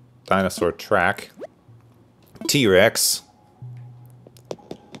 Dinosaur track. T-Rex.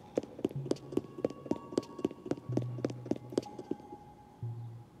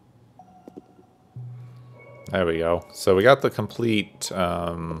 There we go. So we got the complete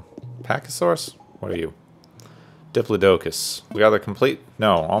Pachysaurus? What are you? Diplodocus. We got the complete,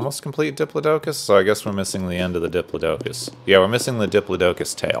 no, almost complete Diplodocus, so I guess we're missing the end of the Diplodocus. Yeah, we're missing the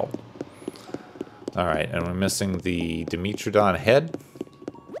Diplodocus tail. Alright, and we're missing the Dimetrodon head.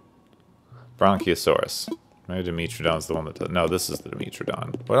 Bronchiosaurus. Maybe Dimetrodon's the one that does, no, this is the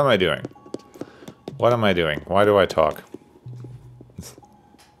Dimetrodon. What am I doing? What am I doing? Why do I talk?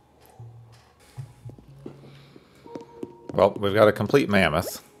 Well, we've got a complete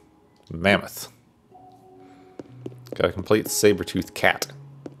mammoth. Got a complete saber-toothed cat.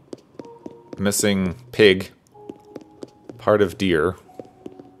 Missing pig. Part of deer.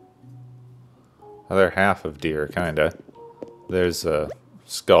 Other half of deer, kinda. There's a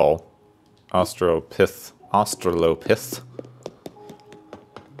skull. Australopith.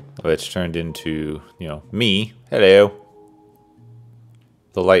 Which turned into, you know, me. Hello.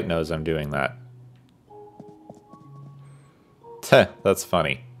 The light knows I'm doing that. Teh, that's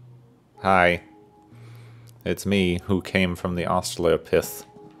funny. Hi. It's me, who came from the Australopith.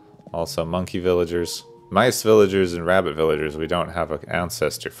 Also, monkey villagers. Mice villagers and rabbit villagers we don't have an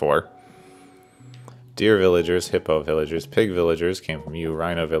ancestor for. Deer villagers, hippo villagers, pig villagers came from you,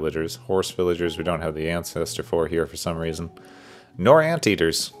 rhino villagers, horse villagers we don't have the ancestor for here for some reason. Nor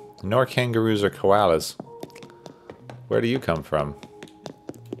anteaters. Nor kangaroos or koalas. Where do you come from?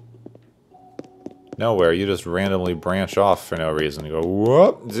 Nowhere, you just randomly branch off for no reason. You go,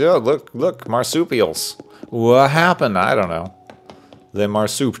 whoop, yeah, look, marsupials. What happened? I don't know. They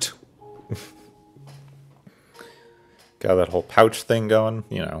marsooped. Got that whole pouch thing going,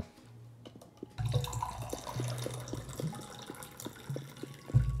 you know.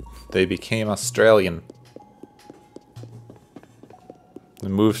 They became Australian. They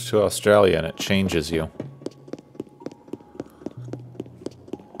moved to Australia and it changes you.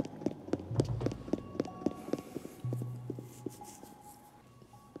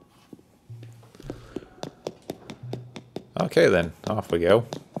 Okay then, off we go.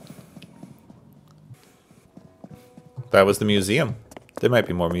 That was the museum. There might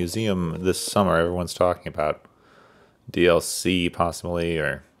be more museum this summer everyone's talking about. DLC possibly,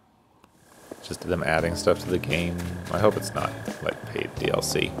 or just them adding stuff to the game. I hope it's not like paid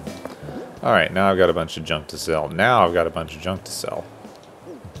DLC. Alright, now I've got a bunch of junk to sell. Now I've got a bunch of junk to sell.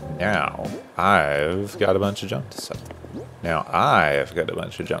 Now I've got a bunch of junk to sell. Now I've got a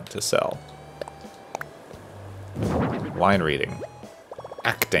bunch of junk to sell. Line reading.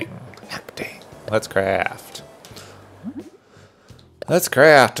 Acting. Let's craft. Let's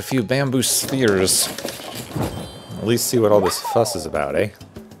craft a few bamboo spheres. At least see what all this fuss is about, eh?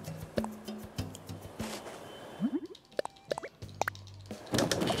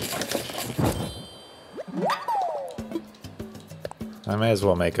 I may as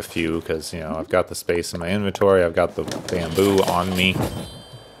well make a few, because, you know, I've got the space in my inventory, I've got the bamboo on me.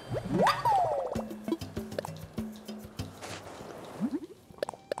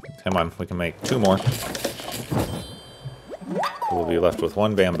 Come on, we can make 2 more. We'll be left with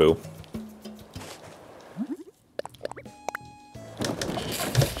 1 bamboo.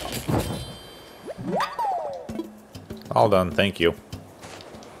 All done, thank you.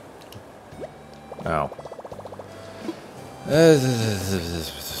 Oh.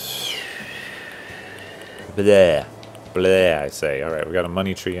 Bleh. Bleh, I say. Alright, we got a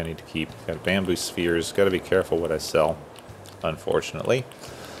money tree I need to keep. Got bamboo spheres. Gotta be careful what I sell, unfortunately.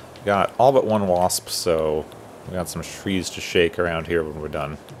 Got all but 1 wasp, so we got some trees to shake around here when we're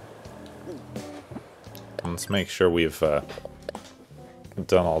done. Let's make sure we've done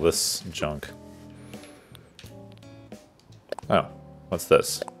all this junk. Oh, what's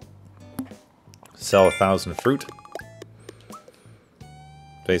this? Sell 1,000 fruit.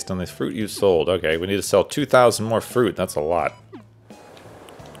 Based on the fruit you sold. Okay, we need to sell 2,000 more fruit. That's a lot.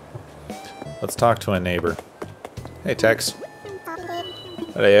 Let's talk to a neighbor. Hey, Tex.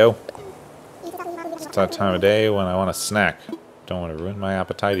 Hello. It's that time of day when I want a snack. Don't want to ruin my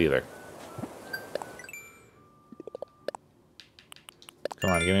appetite either.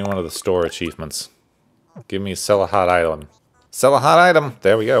 Come on, give me one of the store achievements. Give me sell a hot item. Sell a hot item!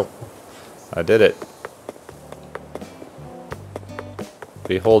 There we go. I did it.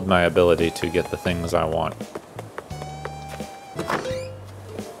 Behold my ability to get the things I want.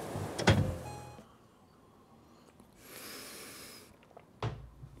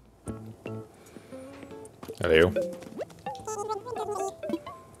 Hello.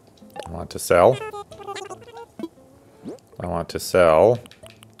 I want to sell. I want to sell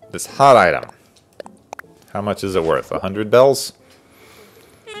this hot item. How much is it worth? 100 bells?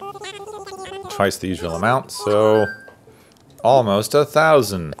 Twice the usual amount, so almost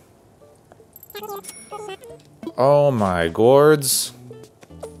 1,000. Oh my gourds.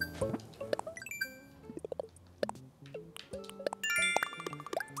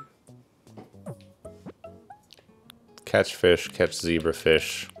 Catch fish, catch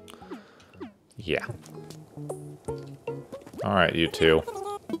zebrafish. Yeah. Alright, you two.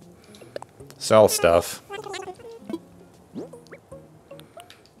 Sell stuff.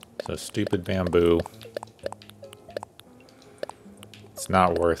 So stupid bamboo. It's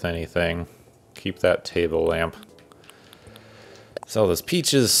not worth anything. Keep that table lamp. Sell those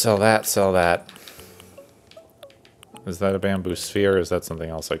peaches, sell that, sell that. Is that a bamboo sphere or is that something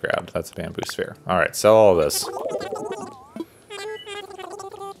else I grabbed? That's a bamboo sphere. Alright, sell all this.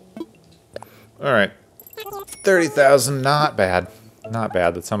 Alright. 30,000, not bad. Not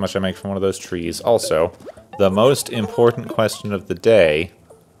bad, that's how much I make from one of those trees. Also, the most important question of the day.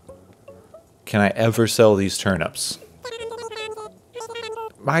 Can I ever sell these turnips?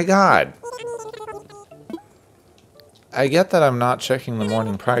 My god! I get that I'm not checking the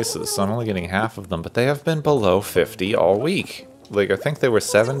morning prices, so I'm only getting half of them, but they have been below 50 all week. Like, I think they were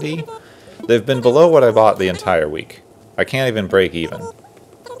 70? They've been below what I bought the entire week. I can't even break even.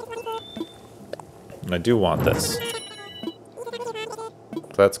 And I do want this.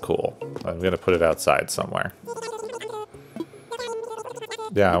 That's cool. I'm gonna put it outside somewhere.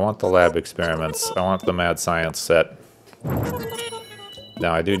 Yeah, I want the lab experiments. I want the mad science set.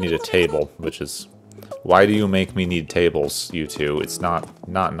 Now, I do need a table, which is... Why do you make me need tables, you two? It's not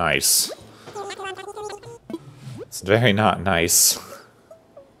nice. It's very not nice.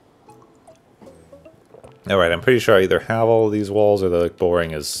 Alright, I'm pretty sure I either have all of these walls or they're like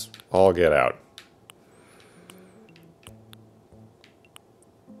boring as all get out.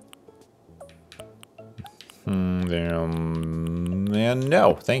 And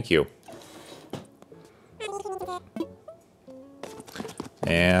no, thank you.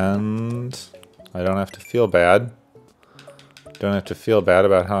 And I don't have to feel bad. Don't have to feel bad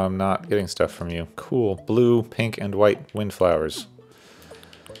about how I'm not getting stuff from you. Cool. Blue, pink, and white windflowers.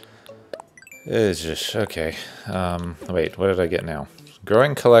 It's just... okay. Wait, what did I get now?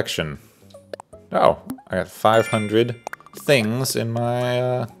 Growing collection. Oh, I got 500 things in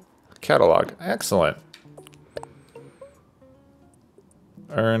my catalog. Excellent.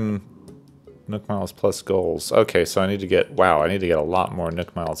 Earn Nook Miles plus goals. Okay, so I need to get... wow, I need to get a lot more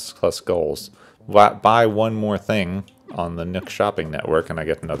Nook Miles plus goals. Buy one more thing on the Nook Shopping Network and I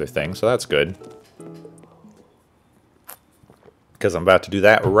get another thing, so that's good. Because I'm about to do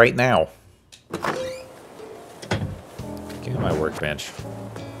that right now. Give me my workbench.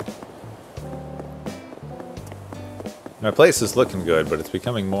 My place is looking good, but it's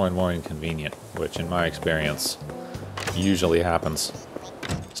becoming more and more inconvenient, which in my experience usually happens.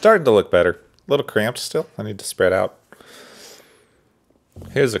 Starting to look better. A little cramped still. I need to spread out.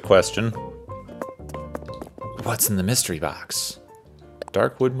 Here's a question. What's in the mystery box?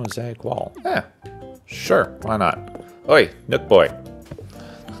 Dark wood mosaic wall. Eh, sure, why not? Oi, Nook boy.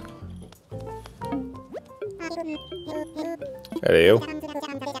 Hello.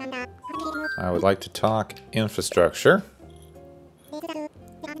 I would like to talk infrastructure.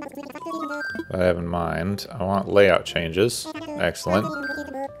 What I have in mind, I want layout changes. Excellent.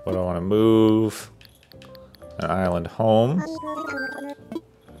 What do I want to move? An island home.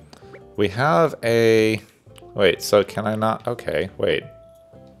 We have a... Wait, so can I not... Okay, wait.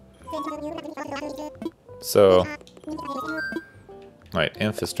 So... Wait,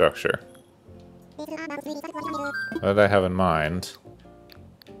 infrastructure. What did I have in mind?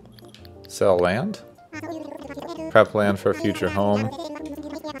 Sell land? Prep land for a future home.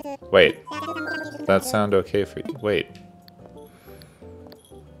 Wait. Does that sound okay for you? Wait.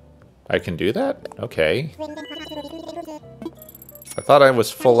 I can do that? Okay. I thought I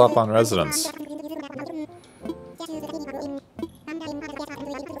was full up on residents.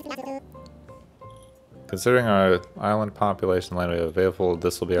 Considering our island population land we have available,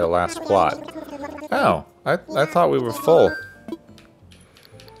 this will be our last plot. Oh, I thought we were full.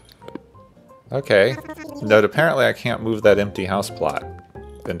 Okay. But apparently I can't move that empty house plot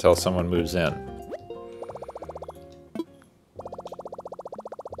until someone moves in.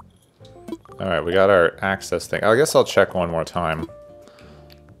 Alright, we got our access thing. I guess I'll check one more time.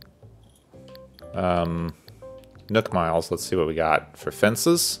 Nook miles, let's see what we got. For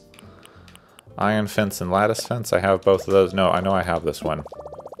fences? Iron fence and lattice fence, I have both of those. No, I know I have this one.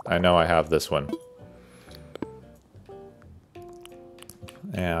 I know I have this one.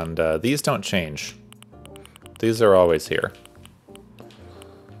 And these don't change. These are always here.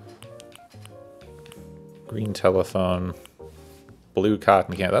 Green telephone. Blue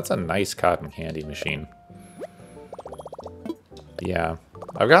cotton candy. That's a nice cotton candy machine. Yeah.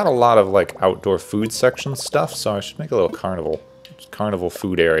 I've got a lot of like outdoor food section stuff, so I should make a little carnival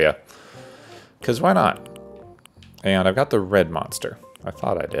food area. Because why not? And I've got the red monster. I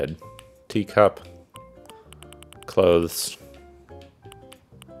thought I did. Teacup. Clothes.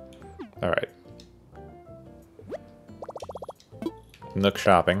 Alright. Nook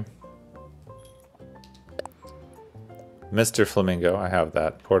shopping. Mr. Flamingo, I have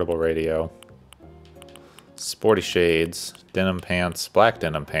that. Portable radio. Sporty shades. Denim pants. Black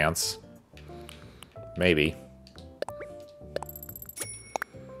denim pants. Maybe.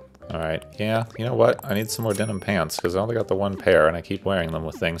 Alright, yeah, you know what? I need some more denim pants, because I only got the one pair, and I keep wearing them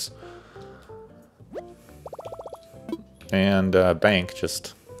with things. And, bank,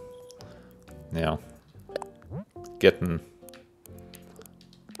 just... You know... Getting...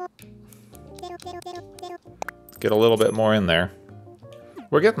 Get a little bit more in there.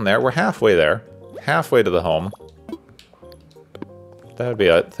 We're getting there, we're halfway there. Halfway to the home. That would be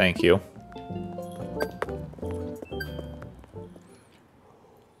it, thank you.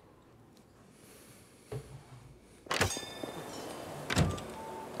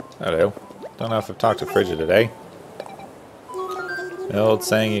 Hello. Don't know if I've talked to Frigid today. The old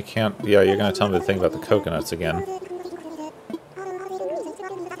saying you can't... Yeah, you're going to tell me the thing about the coconuts again.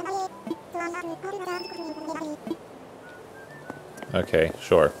 Okay,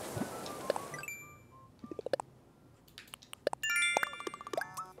 sure.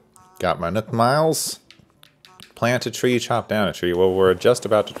 Got my Nook miles. Plant a tree, chop down a tree. Well, we're just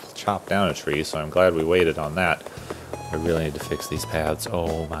about to chop down a tree, so I'm glad we waited on that. I really need to fix these paths.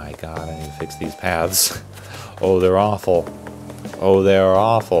 Oh my god, I need to fix these paths. Oh, they're awful. Oh, they're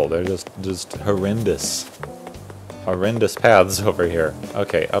awful. They're just horrendous. Horrendous paths over here.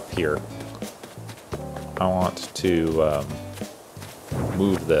 Okay, up here. I want to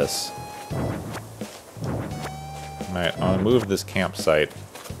move this. Alright, I want to move this campsite.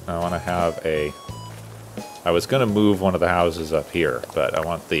 I want to have a... I was going to move one of the houses up here, but I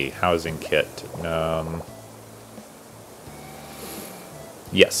want the housing kit.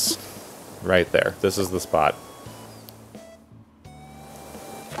 Yes. Right there. This is the spot.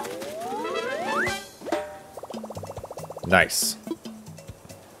 Nice.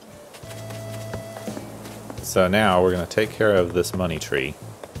 So now we're going to take care of this money tree.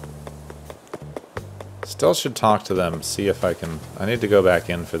 Still should talk to them, see if I can... I need to go back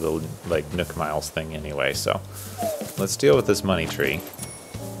in for the, like, Nook Miles thing anyway, so... Let's deal with this money tree.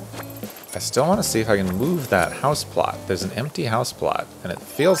 I still want to see if I can move that house plot. There's an empty house plot, and it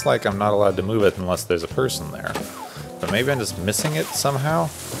feels like I'm not allowed to move it unless there's a person there. But maybe I'm just missing it somehow?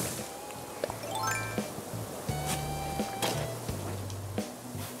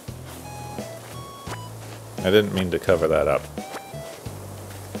 I didn't mean to cover that up.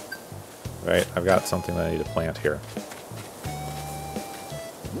 Right, I've got something that I need to plant here.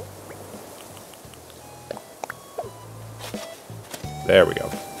 There we go.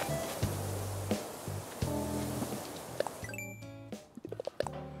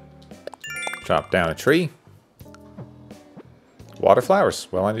 Chop down a tree. water flowers.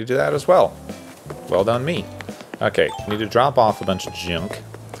 Well, I need to do that as well. Well done me. Okay, need to drop off a bunch of junk.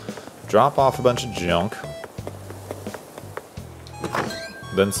 Drop off a bunch of junk.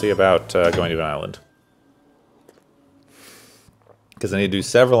 Then see about going to an island. Because I need to do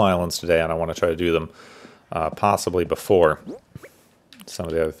several islands today, and I want to try to do them possibly before some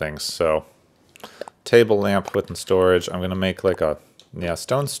of the other things. So, table lamp wooden storage. I'm going to make like a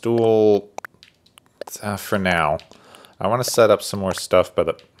stone stool for now. I want to set up some more stuff,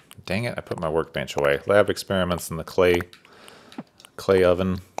 but dang it, I put my workbench away. Lab experiments in the clay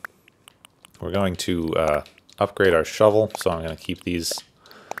oven. We're going to upgrade our shovel, so I'm going to keep these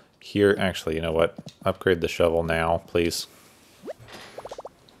here. Actually, you know what? Upgrade the shovel now, please.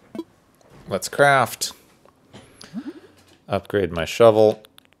 Let's craft. Upgrade my shovel.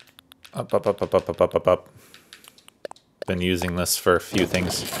 Up, up, up, up, up, up, up, up, up. Been using this for a few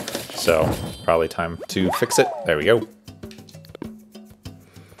things, so probably time to fix it. There we go.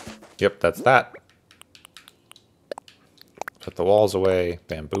 Yep, that's that. Put the walls away,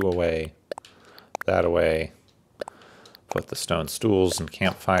 bamboo away, that away. Put the stone stools and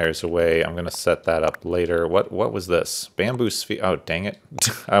campfires away. I'm going to set that up later. What was this? Bamboo sphere. Oh, dang it.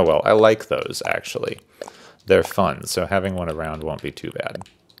 Oh, well, I like those, actually. They're fun, so having one around won't be too bad.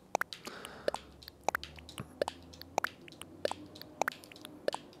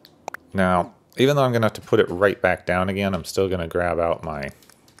 Now, even though I'm going to have to put it right back down again, I'm still going to grab out my...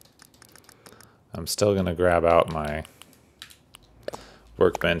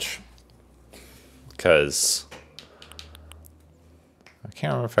 workbench. Because... I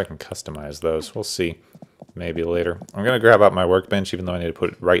can't remember if I can customize those. We'll see. Maybe later. I'm going to grab out my workbench, even though I need to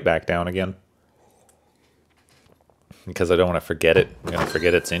put it right back down again. Because I don't want to forget it. I'm going to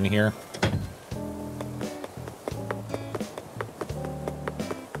forget it's in here.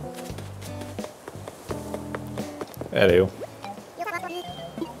 Hello.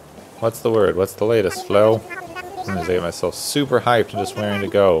 What's the word? What's the latest, Flo? I'm going to get myself super hyped and just raring to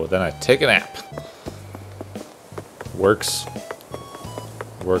go. Then I take a nap. Works.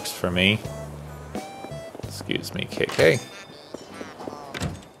 Works for me. Excuse me, KK.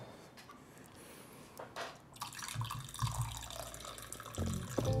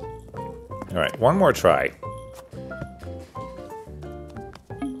 Alright, one more try.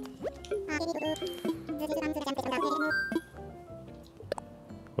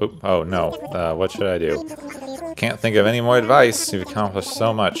 Oop, oh no, what should I do? Can't think of any more advice. You've accomplished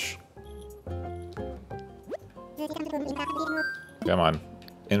so much. Come on.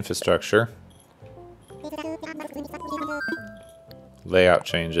 Infrastructure. Layout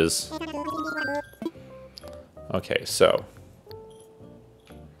changes. Okay, so.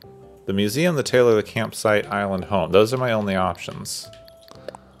 The museum, the tailor, the campsite, island, home. Those are my only options.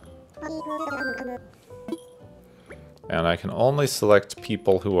 And I can only select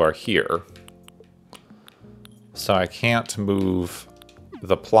people who are here. So I can't move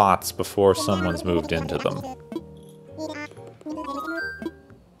the plots before someone's moved into them.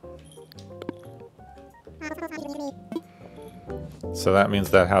 So that means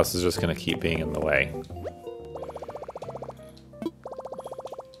that house is just going to keep being in the way.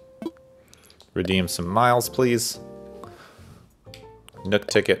 Redeem some miles, please. Nook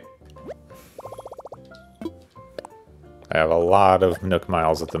ticket. I have a lot of Nook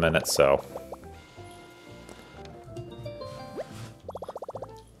miles at the minute, so...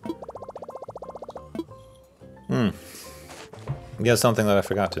 Yeah, something that I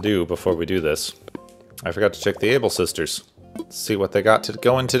forgot to do before we do this. I forgot to check the Able sisters. See what they got to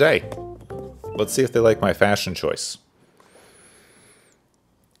go in today. Let's see if they like my fashion choice.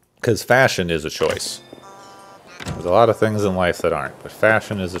 Because fashion is a choice. There's a lot of things in life that aren't, but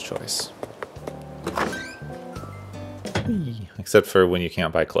fashion is a choice. Except for when you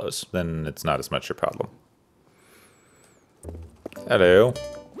can't buy clothes. Then it's not as much your problem. Hello.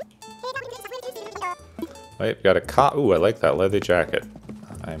 Wait, got a ooh, I like that leather jacket.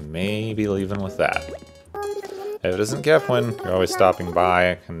 I may be leaving with that. If it isn't Kepwin, you're always stopping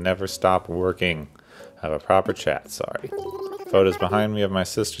by. I can never stop working. Have a proper chat, sorry. Photos behind me of my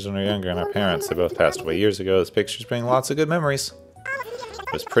sisters when we were younger and our parents. They both passed away years ago. Those pictures bring lots of good memories.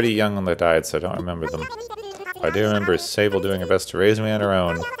 I was pretty young when they died, so I don't remember them. What I do remember is Sable doing her best to raise me on her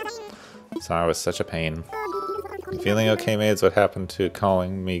own. Sorry, I was such a pain. You feeling okay, maids? What happened to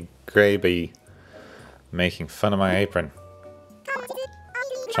calling me Grayby? Making fun of my apron.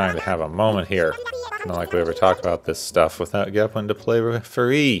 Trying to have a moment here. Not like we ever talk about this stuff without Gepwin to play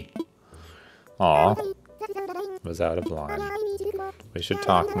referee. Aw. Was out of line. We should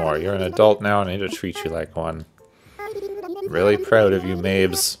talk more. You're an adult now and I need to treat you like one. Really proud of you,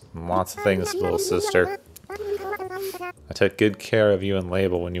 Mabes. Lots of things, little sister. I took good care of you and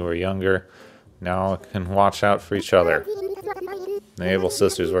Label when you were younger. Now I can watch out for each other. The able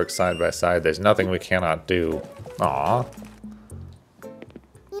sisters work side by side. There's nothing we cannot do. Aww.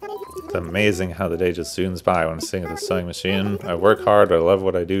 It's amazing how the day just zooms by when I'm sitting at the sewing machine. I work hard, I love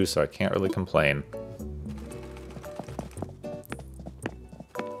what I do, so I can't really complain.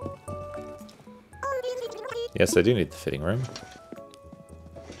 Yes, I do need the fitting room.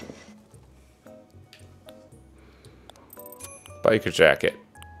 Biker jacket.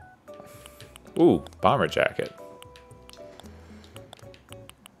 Ooh, bomber jacket.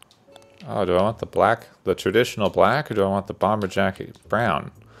 Oh, do I want the black, the traditional black, or do I want the bomber jacket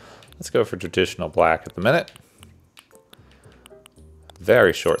brown? Let's go for traditional black at the minute.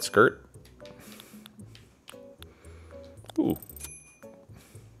 Very short skirt. Ooh.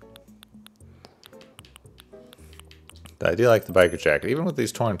 I do like the biker jacket. Even with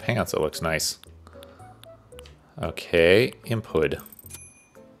these torn pants, it looks nice. Okay, imp hood.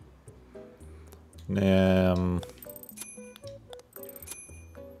 No,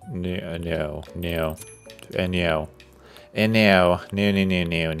 thank you. No,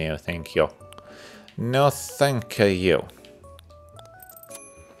 thank you.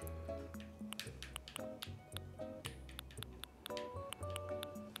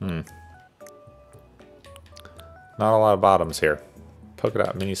 Not a lot of bottoms here. Polka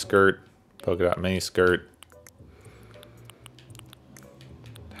dot mini skirt, polka dot mini skirt.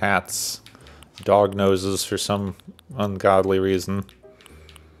 Hats, dog noses for some ungodly reason.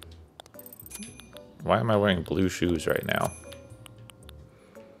 Why am I wearing blue shoes right now?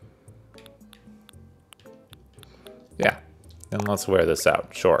 Yeah, then let's wear this out,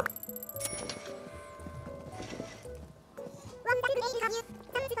 sure.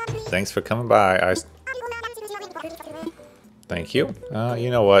 Thanks for coming by. Thank you.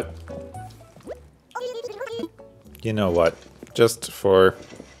 You know what? You know what? Just for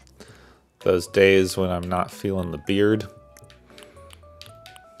those days when I'm not feeling the beard.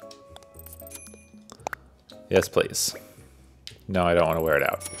 Yes, please. No, I don't want to wear it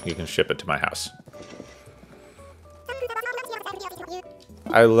out. You can ship it to my house.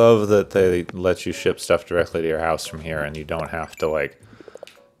 I love that they let you ship stuff directly to your house from here and you don't have to, like,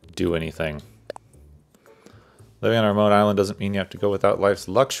 do anything. Living on a remote island doesn't mean you have to go without life's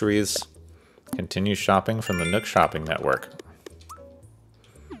luxuries. Continue shopping from the Nook Shopping Network.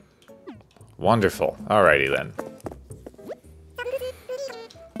 Wonderful. Alrighty then.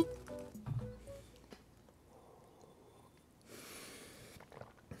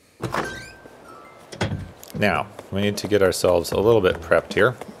 Now, we need to get ourselves a little bit prepped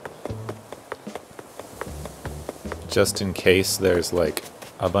here. Just in case there's like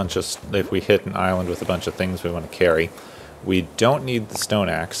a bunch of, if we hit an island with a bunch of things we want to carry. We don't need the stone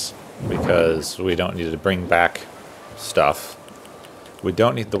axe because we don't need to bring back stuff. We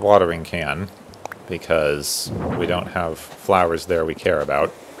don't need the watering can because we don't have flowers there we care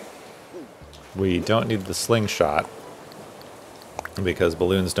about. We don't need the slingshot because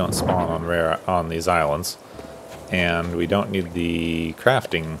balloons don't spawn on these islands. And we don't need the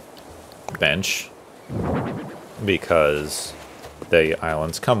crafting bench because the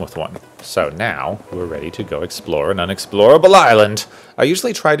islands come with one. So now we're ready to go explore an unexplorable island. I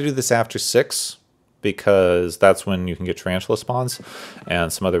usually try to do this after 6 because that's when you can get tarantula spawns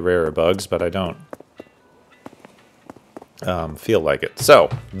and some other rarer bugs, but I don't feel like it. So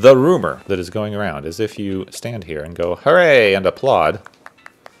the rumor that is going around is if you stand here and go hooray and applaud,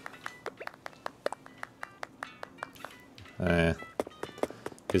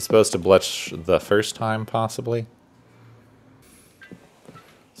 he's supposed to blush the first time, possibly.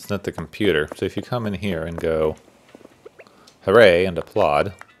 It's not the computer. So if you come in here and go, hooray, and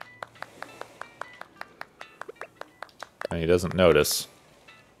applaud, and he doesn't notice.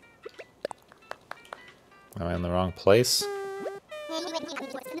 Am I in the wrong place?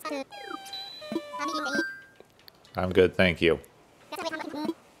 I'm good, thank you.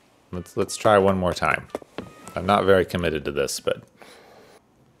 Let's try one more time. I'm not very committed to this, but...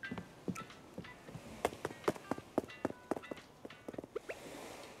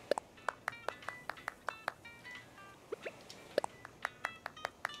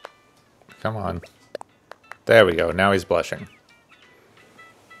 Come on. There we go, now he's blushing.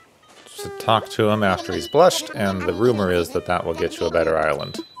 Just talk to him after he's blushed, and the rumor is that that will get you a better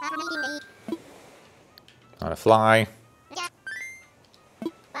island. On a fly.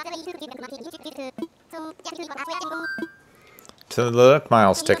 To the Nook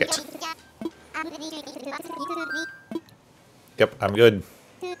Miles ticket. Yep, I'm good.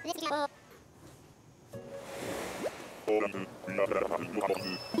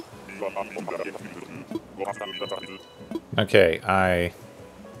 Okay, I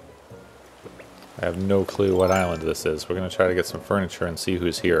have no clue what island this is. We're going to try to get some furniture and see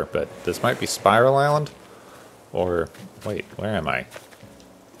who's here, but this might be Spiral Island? Or, wait, where am I?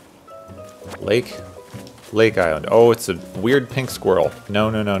 Lake? Lake Island. Oh, it's a weird pink squirrel. No,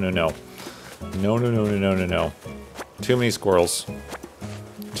 no, no, no, no. No, no, no, no, no, no, no. Too many squirrels.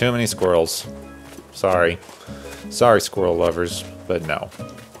 Too many squirrels. Sorry. Sorry, squirrel lovers, but no.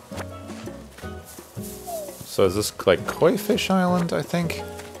 So is this like Koi Fish Island, I think?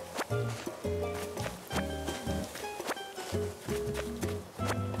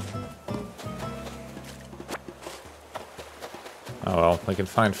 Oh well, we can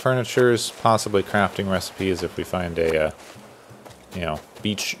find furnitures, possibly crafting recipes if we find a, you know,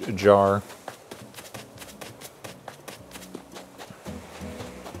 beach jar.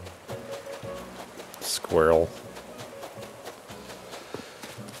 Squirrel.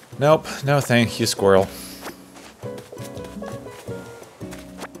 Nope, no thank you, squirrel.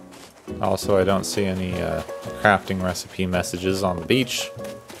 Also, I don't see any crafting recipe messages on the beach,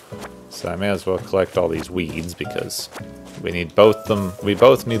 so I may as well collect all these weeds because we need both them. We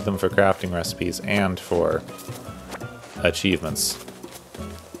both need them for crafting recipes and for achievements.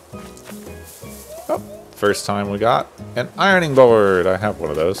 Oh, first time we got an ironing board. I have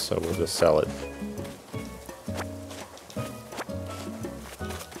one of those, so we'll just sell it.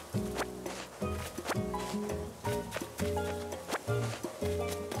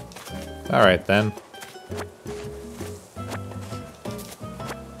 Alright then.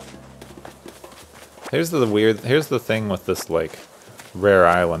 Here's the thing with this, like, rare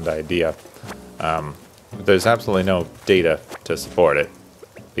island idea. There's absolutely no data to support it.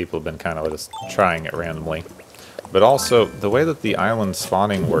 People have been kind of just trying it randomly. But also, the way that the island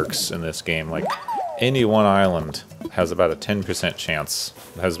spawning works in this game, like, any one island has about a 10% chance.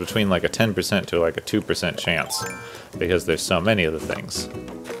 It has between, like, a 10% to, like, a 2% chance. Because there's so many of the things.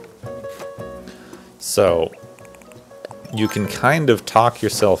 So, you can kind of talk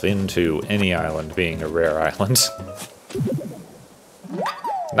yourself into any island being a rare island.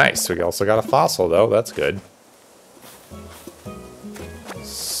 Nice, we also got a fossil though, that's good.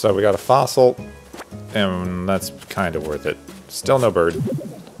 So we got a fossil, and that's kind of worth it. Still no bird.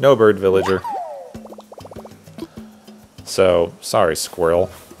 No bird villager. So, sorry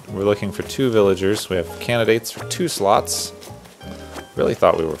squirrel. We're looking for 2 villagers. We have candidates for 2 slots. Really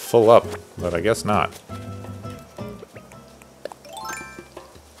thought we were full up, but I guess not.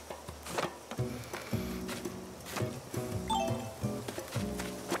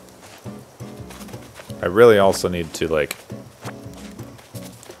 I really also need to, like...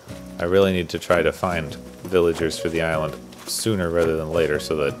 I really need to try to find villagers for the island sooner rather than later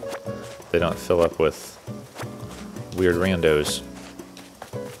so that they don't fill up with weird randos.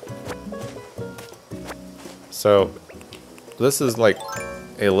 So, this is like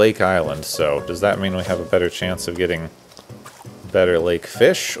a lake island, so does that mean we have a better chance of getting better lake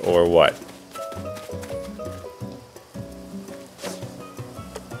fish, or what?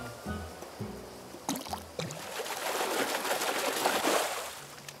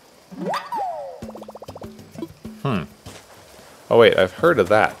 Oh wait, I've heard of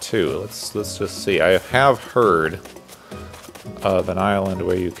that too. Let's just see. I have heard of an island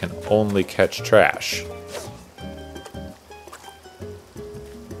where you can only catch trash.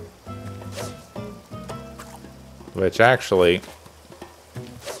 Which actually,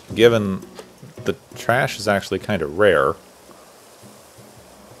 given the trash is actually kind of rare,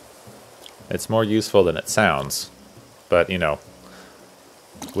 it's more useful than it sounds. But, you know,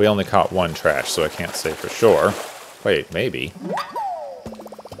 we only caught 1 trash, so I can't say for sure. Wait, maybe.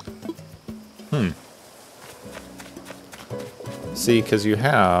 See, because you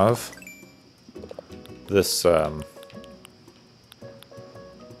have this, have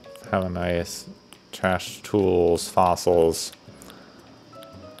a nice trash tools, fossils,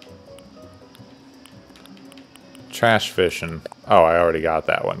 trash fishing. Oh, I already got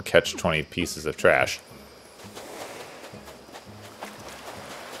that one. Catch 20 pieces of trash.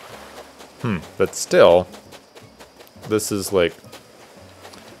 But still, this is like,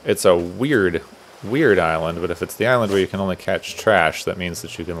 it's a weird island, but if it's the island where you can only catch trash, that means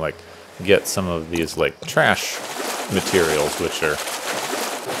that you can, like, get some of these, like, trash materials, which are,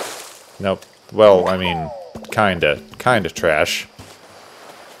 nope, well, I mean, kinda trash.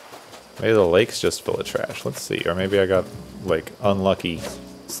 Maybe the lake's just full of trash, let's see, or maybe I got, like, unlucky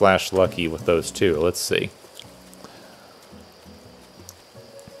 / lucky with those two, let's see.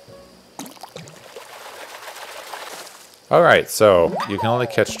 Alright, so you can only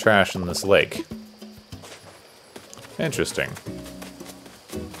catch trash in this lake. Interesting.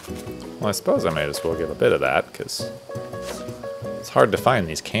 Well, I suppose I might as well get a bit of that, because it's hard to find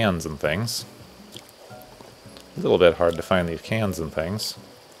these cans and things. A little bit hard to find these cans and things.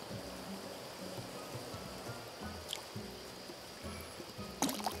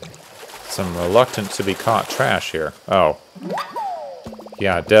 Some reluctant to be caught trash here. Oh.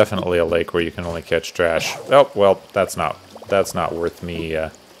 Yeah, definitely a lake where you can only catch trash. Oh, well, that's not worth me.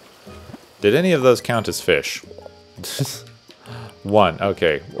 Did any of those count as fish? One.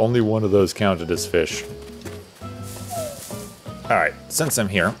 Okay, only one of those counted as fish. Alright, since I'm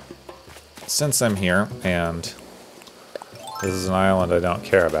here, and this is an island I don't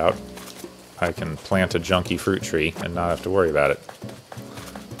care about, I can plant a junky fruit tree and not have to worry about it.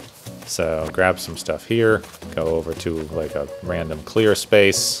 So grab some stuff here, go over to like a random clear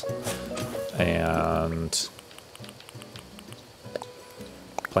space, and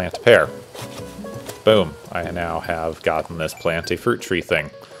plant a pear. Boom, I now have gotten this plant a fruit tree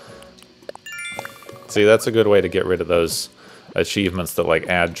thing. See, that's a good way to get rid of those achievements that like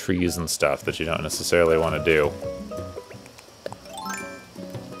add trees and stuff that you don't necessarily want to do.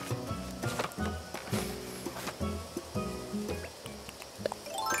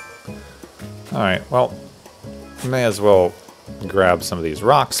 Alright, well, may as well grab some of these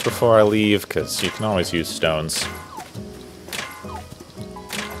rocks before I leave, because you can always use stones.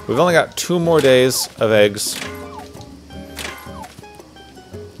 We've only got 2 more days of eggs.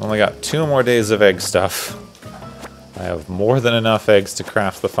 Only got 2 more days of egg stuff. I have more than enough eggs to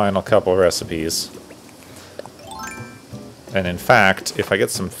craft the final couple recipes. And in fact, if I get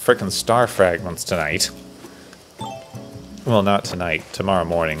some frickin' star fragments tonight... Well, not tonight, tomorrow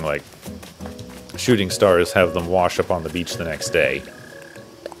morning, like... Shooting stars have them wash up on the beach the next day.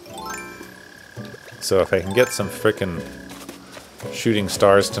 So if I can get some frickin' shooting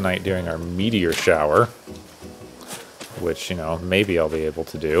stars tonight during our meteor shower, which, you know, maybe I'll be able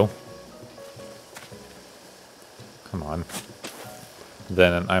to do. Come on.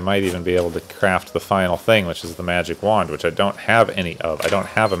 Then I might even be able to craft the final thing, which is the magic wand, which I don't have any of. I don't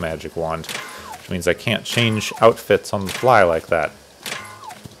have a magic wand, which means I can't change outfits on the fly like that.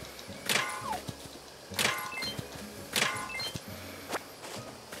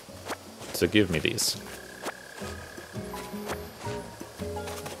 So give me these.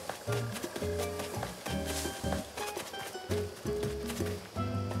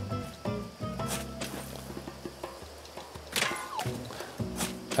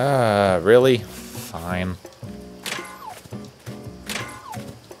 Really? Fine.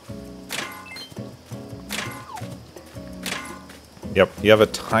 Yep, you have a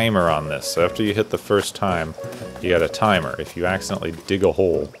timer on this, so after you hit the first time, you got a timer. If you accidentally dig a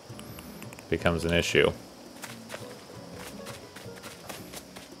hole, it becomes an issue.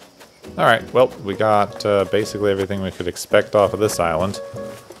 Alright, well, we got basically everything we could expect off of this island.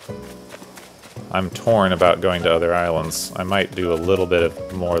 I'm torn about going to other islands. I might do a little bit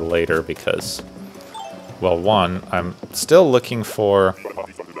of more later because, well, one, I'm still looking for...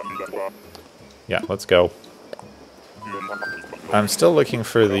 Yeah, let's go. I'm still looking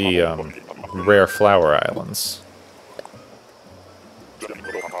for the rare flower islands.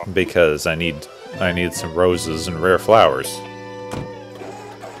 Because I need some roses and rare flowers.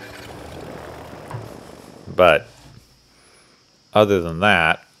 But other than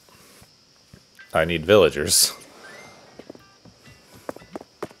that, I need villagers.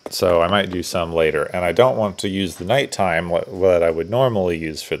 So I might do some later. And I don't want to use the nighttime what I would normally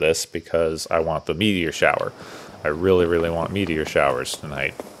use for this because I want the meteor shower. I really, really want meteor showers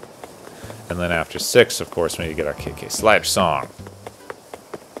tonight. And then after 6, of course, we need to get our KK Sledge song.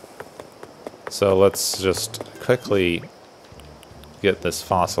 So let's just quickly get this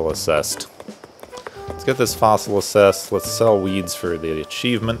fossil assessed. Let's get this fossil assessed. Let's sell weeds for the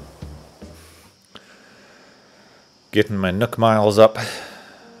achievement. Getting my Nook miles up.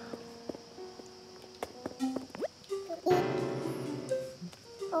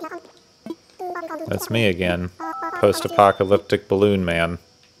 That's me again. Post-apocalyptic balloon man.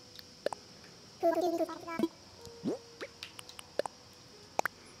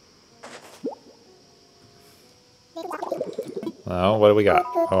 Oh, what do we got?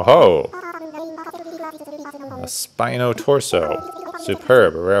 Oh ho! A Spinotorso.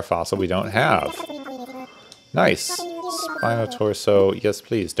 Superb, a rare fossil we don't have. Nice. Spinotorso, yes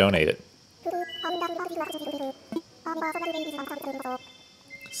please, donate it.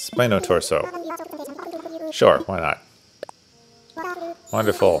 Spinotorso. Sure, why not?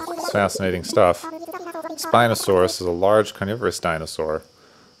 Wonderful. It's fascinating stuff. Spinosaurus is a large carnivorous dinosaur,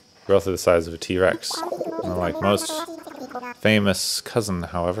 roughly the size of a T-Rex. Unlike most famous cousin,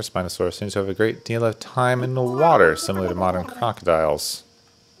 however, Spinosaurus seems to have a great deal of time in the water, similar to modern crocodiles.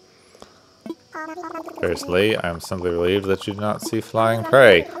 Firstly, I'm simply relieved that you do not see flying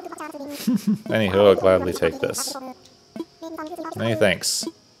prey. Anywho, I'll gladly take this. Many thanks.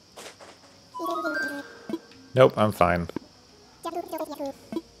 Nope, I'm fine.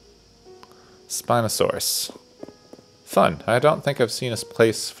 Spinosaurus. Fun. I don't think I've seen a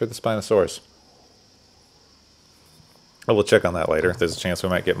place for the Spinosaurus. I will check on that later. There's a chance we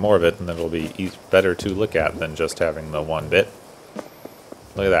might get more of it, and then it'll be better to look at than just having the one bit.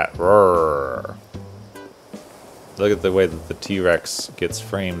 Look at that. Roar. Look at the way that the T-Rex gets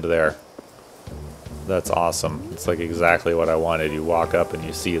framed there. That's awesome. It's like exactly what I wanted. You walk up and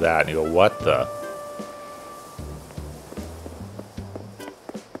you see that, and you go, what the?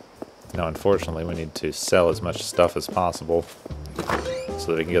 Now, unfortunately, we need to sell as much stuff as possible so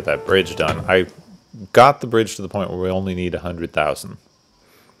that we can get that bridge done. I got the bridge to the point where we only need 100,000.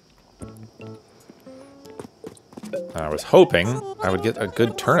 I was hoping I would get a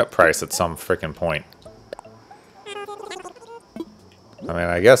good turnip price at some frickin' point. I mean,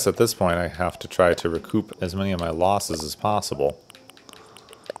 I guess at this point I have to try to recoup as many of my losses as possible.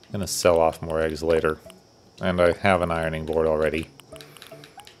 I'm gonna sell off more eggs later. And I have an ironing board already.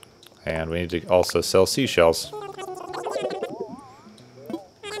 And we need to also sell seashells.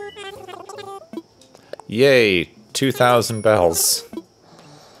 Yay! 2,000 bells.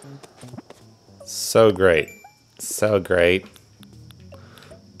 So great. So great.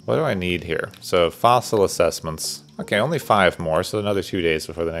 What do I need here? So, fossil assessments. Okay, only 5 more, so another 2 days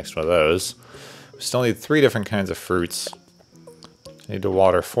before the next one of those. We still need 3 different kinds of fruits. Need to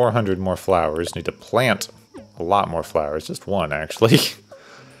water 400 more flowers. Need to plant a lot more flowers. Just 1, actually.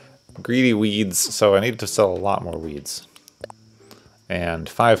 Greedy weeds, so I need to sell a lot more weeds. And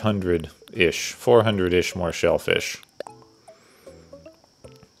 500-ish, 400-ish more shellfish.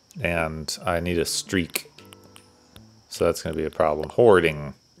 And I need a streak. So that's going to be a problem.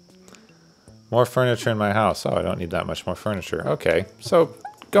 Hoarding. More furniture in my house. Oh, I don't need that much more furniture. Okay, so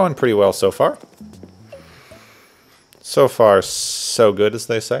going pretty well so far. So far, so good, as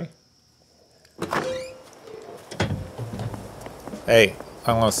they say. Hey,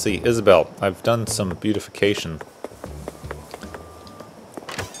 I want to see. Isabel, I've done some beautification.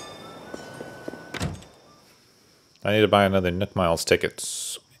 I need to buy another Nook Miles ticket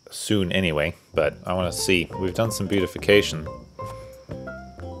soon anyway, but I want to see. We've done some beautification.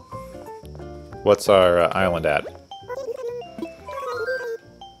 What's our island at?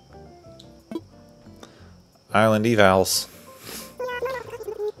 Island evals.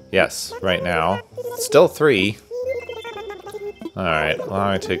 Yes, right now. Still 3. Alright,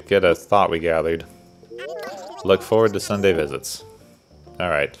 allow me to get a thought we gathered. Look forward to Sunday visits.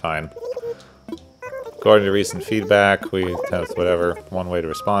 Alright, fine. According to recent feedback, we have whatever, one way to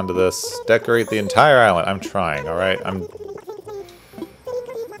respond to this. Decorate the entire island. I'm trying, alright?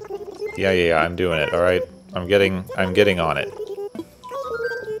 Yeah, I'm doing it, alright? I'm getting on it.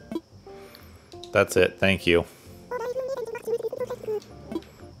 That's it, thank you.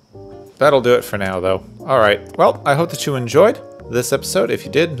 That'll do it for now, though. Alright, well, I hope that you enjoyed this episode. If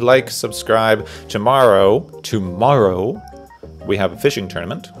you did, like, subscribe. Tomorrow, we have a fishing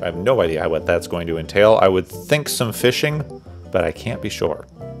tournament. I have no idea what that's going to entail. I would think some fishing, but I can't be sure,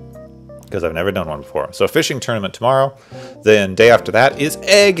 because I've never done one before. So a fishing tournament tomorrow. Then day after that is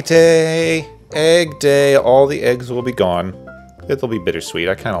Egg Day. Egg Day. All the eggs will be gone. It'll be bittersweet.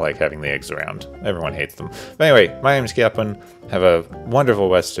 I kind of like having the eggs around. Everyone hates them. But anyway, my name is Captain. Have a wonderful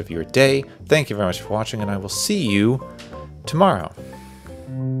rest of your day. Thank you very much for watching, and I will see you tomorrow.